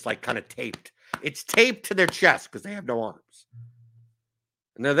like kind of taped. It's taped to their chest because they have no arms.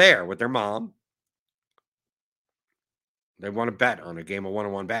 And they're there with their mom. They want to bet on a game of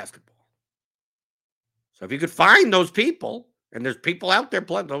one-on-one basketball. So if you could find those people, and there's people out there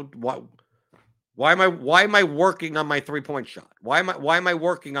playing, why am I working on my three-point shot? Why am I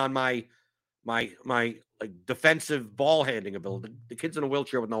working on my like defensive ball handling ability? The kid's in a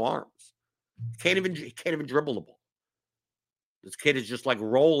wheelchair with no arms. He can't even dribble the ball. This kid is just like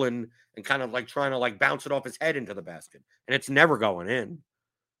rolling and kind of like trying to like bounce it off his head into the basket, and it's never going in.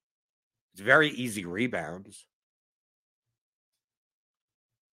 It's very easy rebounds.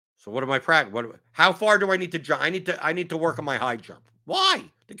 So what am I practicing? How far do I need to jump? I need to work on my high jump. Why?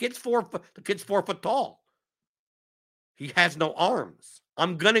 The kid's 4 foot tall. He has no arms.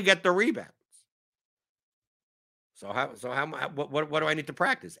 I'm gonna get the rebounds. So what do I need to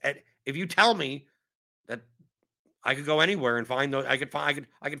practice? And if you tell me that I could go anywhere and find those, I could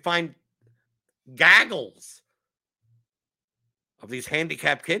find gaggles of these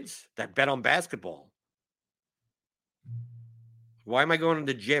handicapped kids that bet on basketball. Why am I going to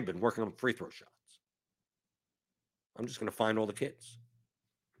the gym and working on free throw shots? I'm just going to find all the kids.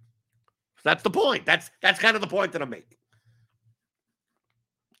 That's the point. That's kind of the point that I'm making.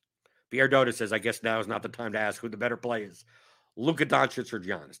 Pierre Doda says, I guess now is not the time to ask who the better play is. Luka Doncic or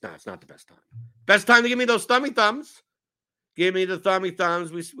Giannis. No, it's not the best time. Best time to give me those thummy thumbs. Give me the thummy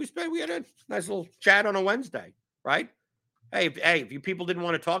thumbs. We had a nice little chat on a Wednesday, right? Hey, if you people didn't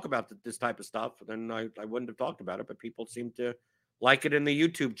want to talk about this type of stuff, then I wouldn't have talked about it, but people seem to like it in the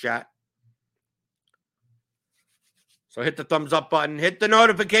YouTube chat. So hit the thumbs up button, hit the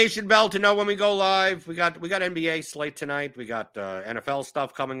notification bell to know when we go live. We got NBA slate tonight. We got NFL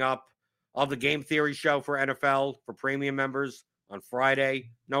stuff coming up. I'll have the Game Theory show for NFL for premium members on Friday.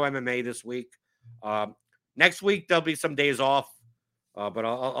 No MMA this week. Next week there'll be some days off, but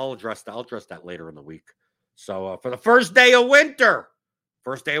I'll address that. I'll address that later in the week. So for the first day of winter,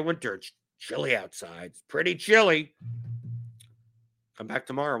 it's chilly outside. It's pretty chilly. Come back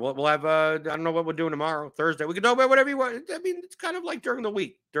tomorrow. We'll have, I don't know what we're doing tomorrow, Thursday. We can talk about whatever you want. I mean, it's kind of like during the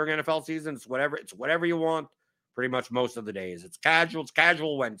week, during NFL season. It's whatever you want pretty much most of the days. It's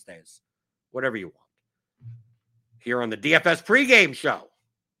casual Wednesdays, whatever you want. Here on the DFS Pre-Game Show,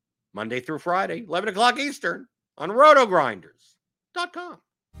 Monday through Friday, 11 o'clock Eastern on rotogrinders.com.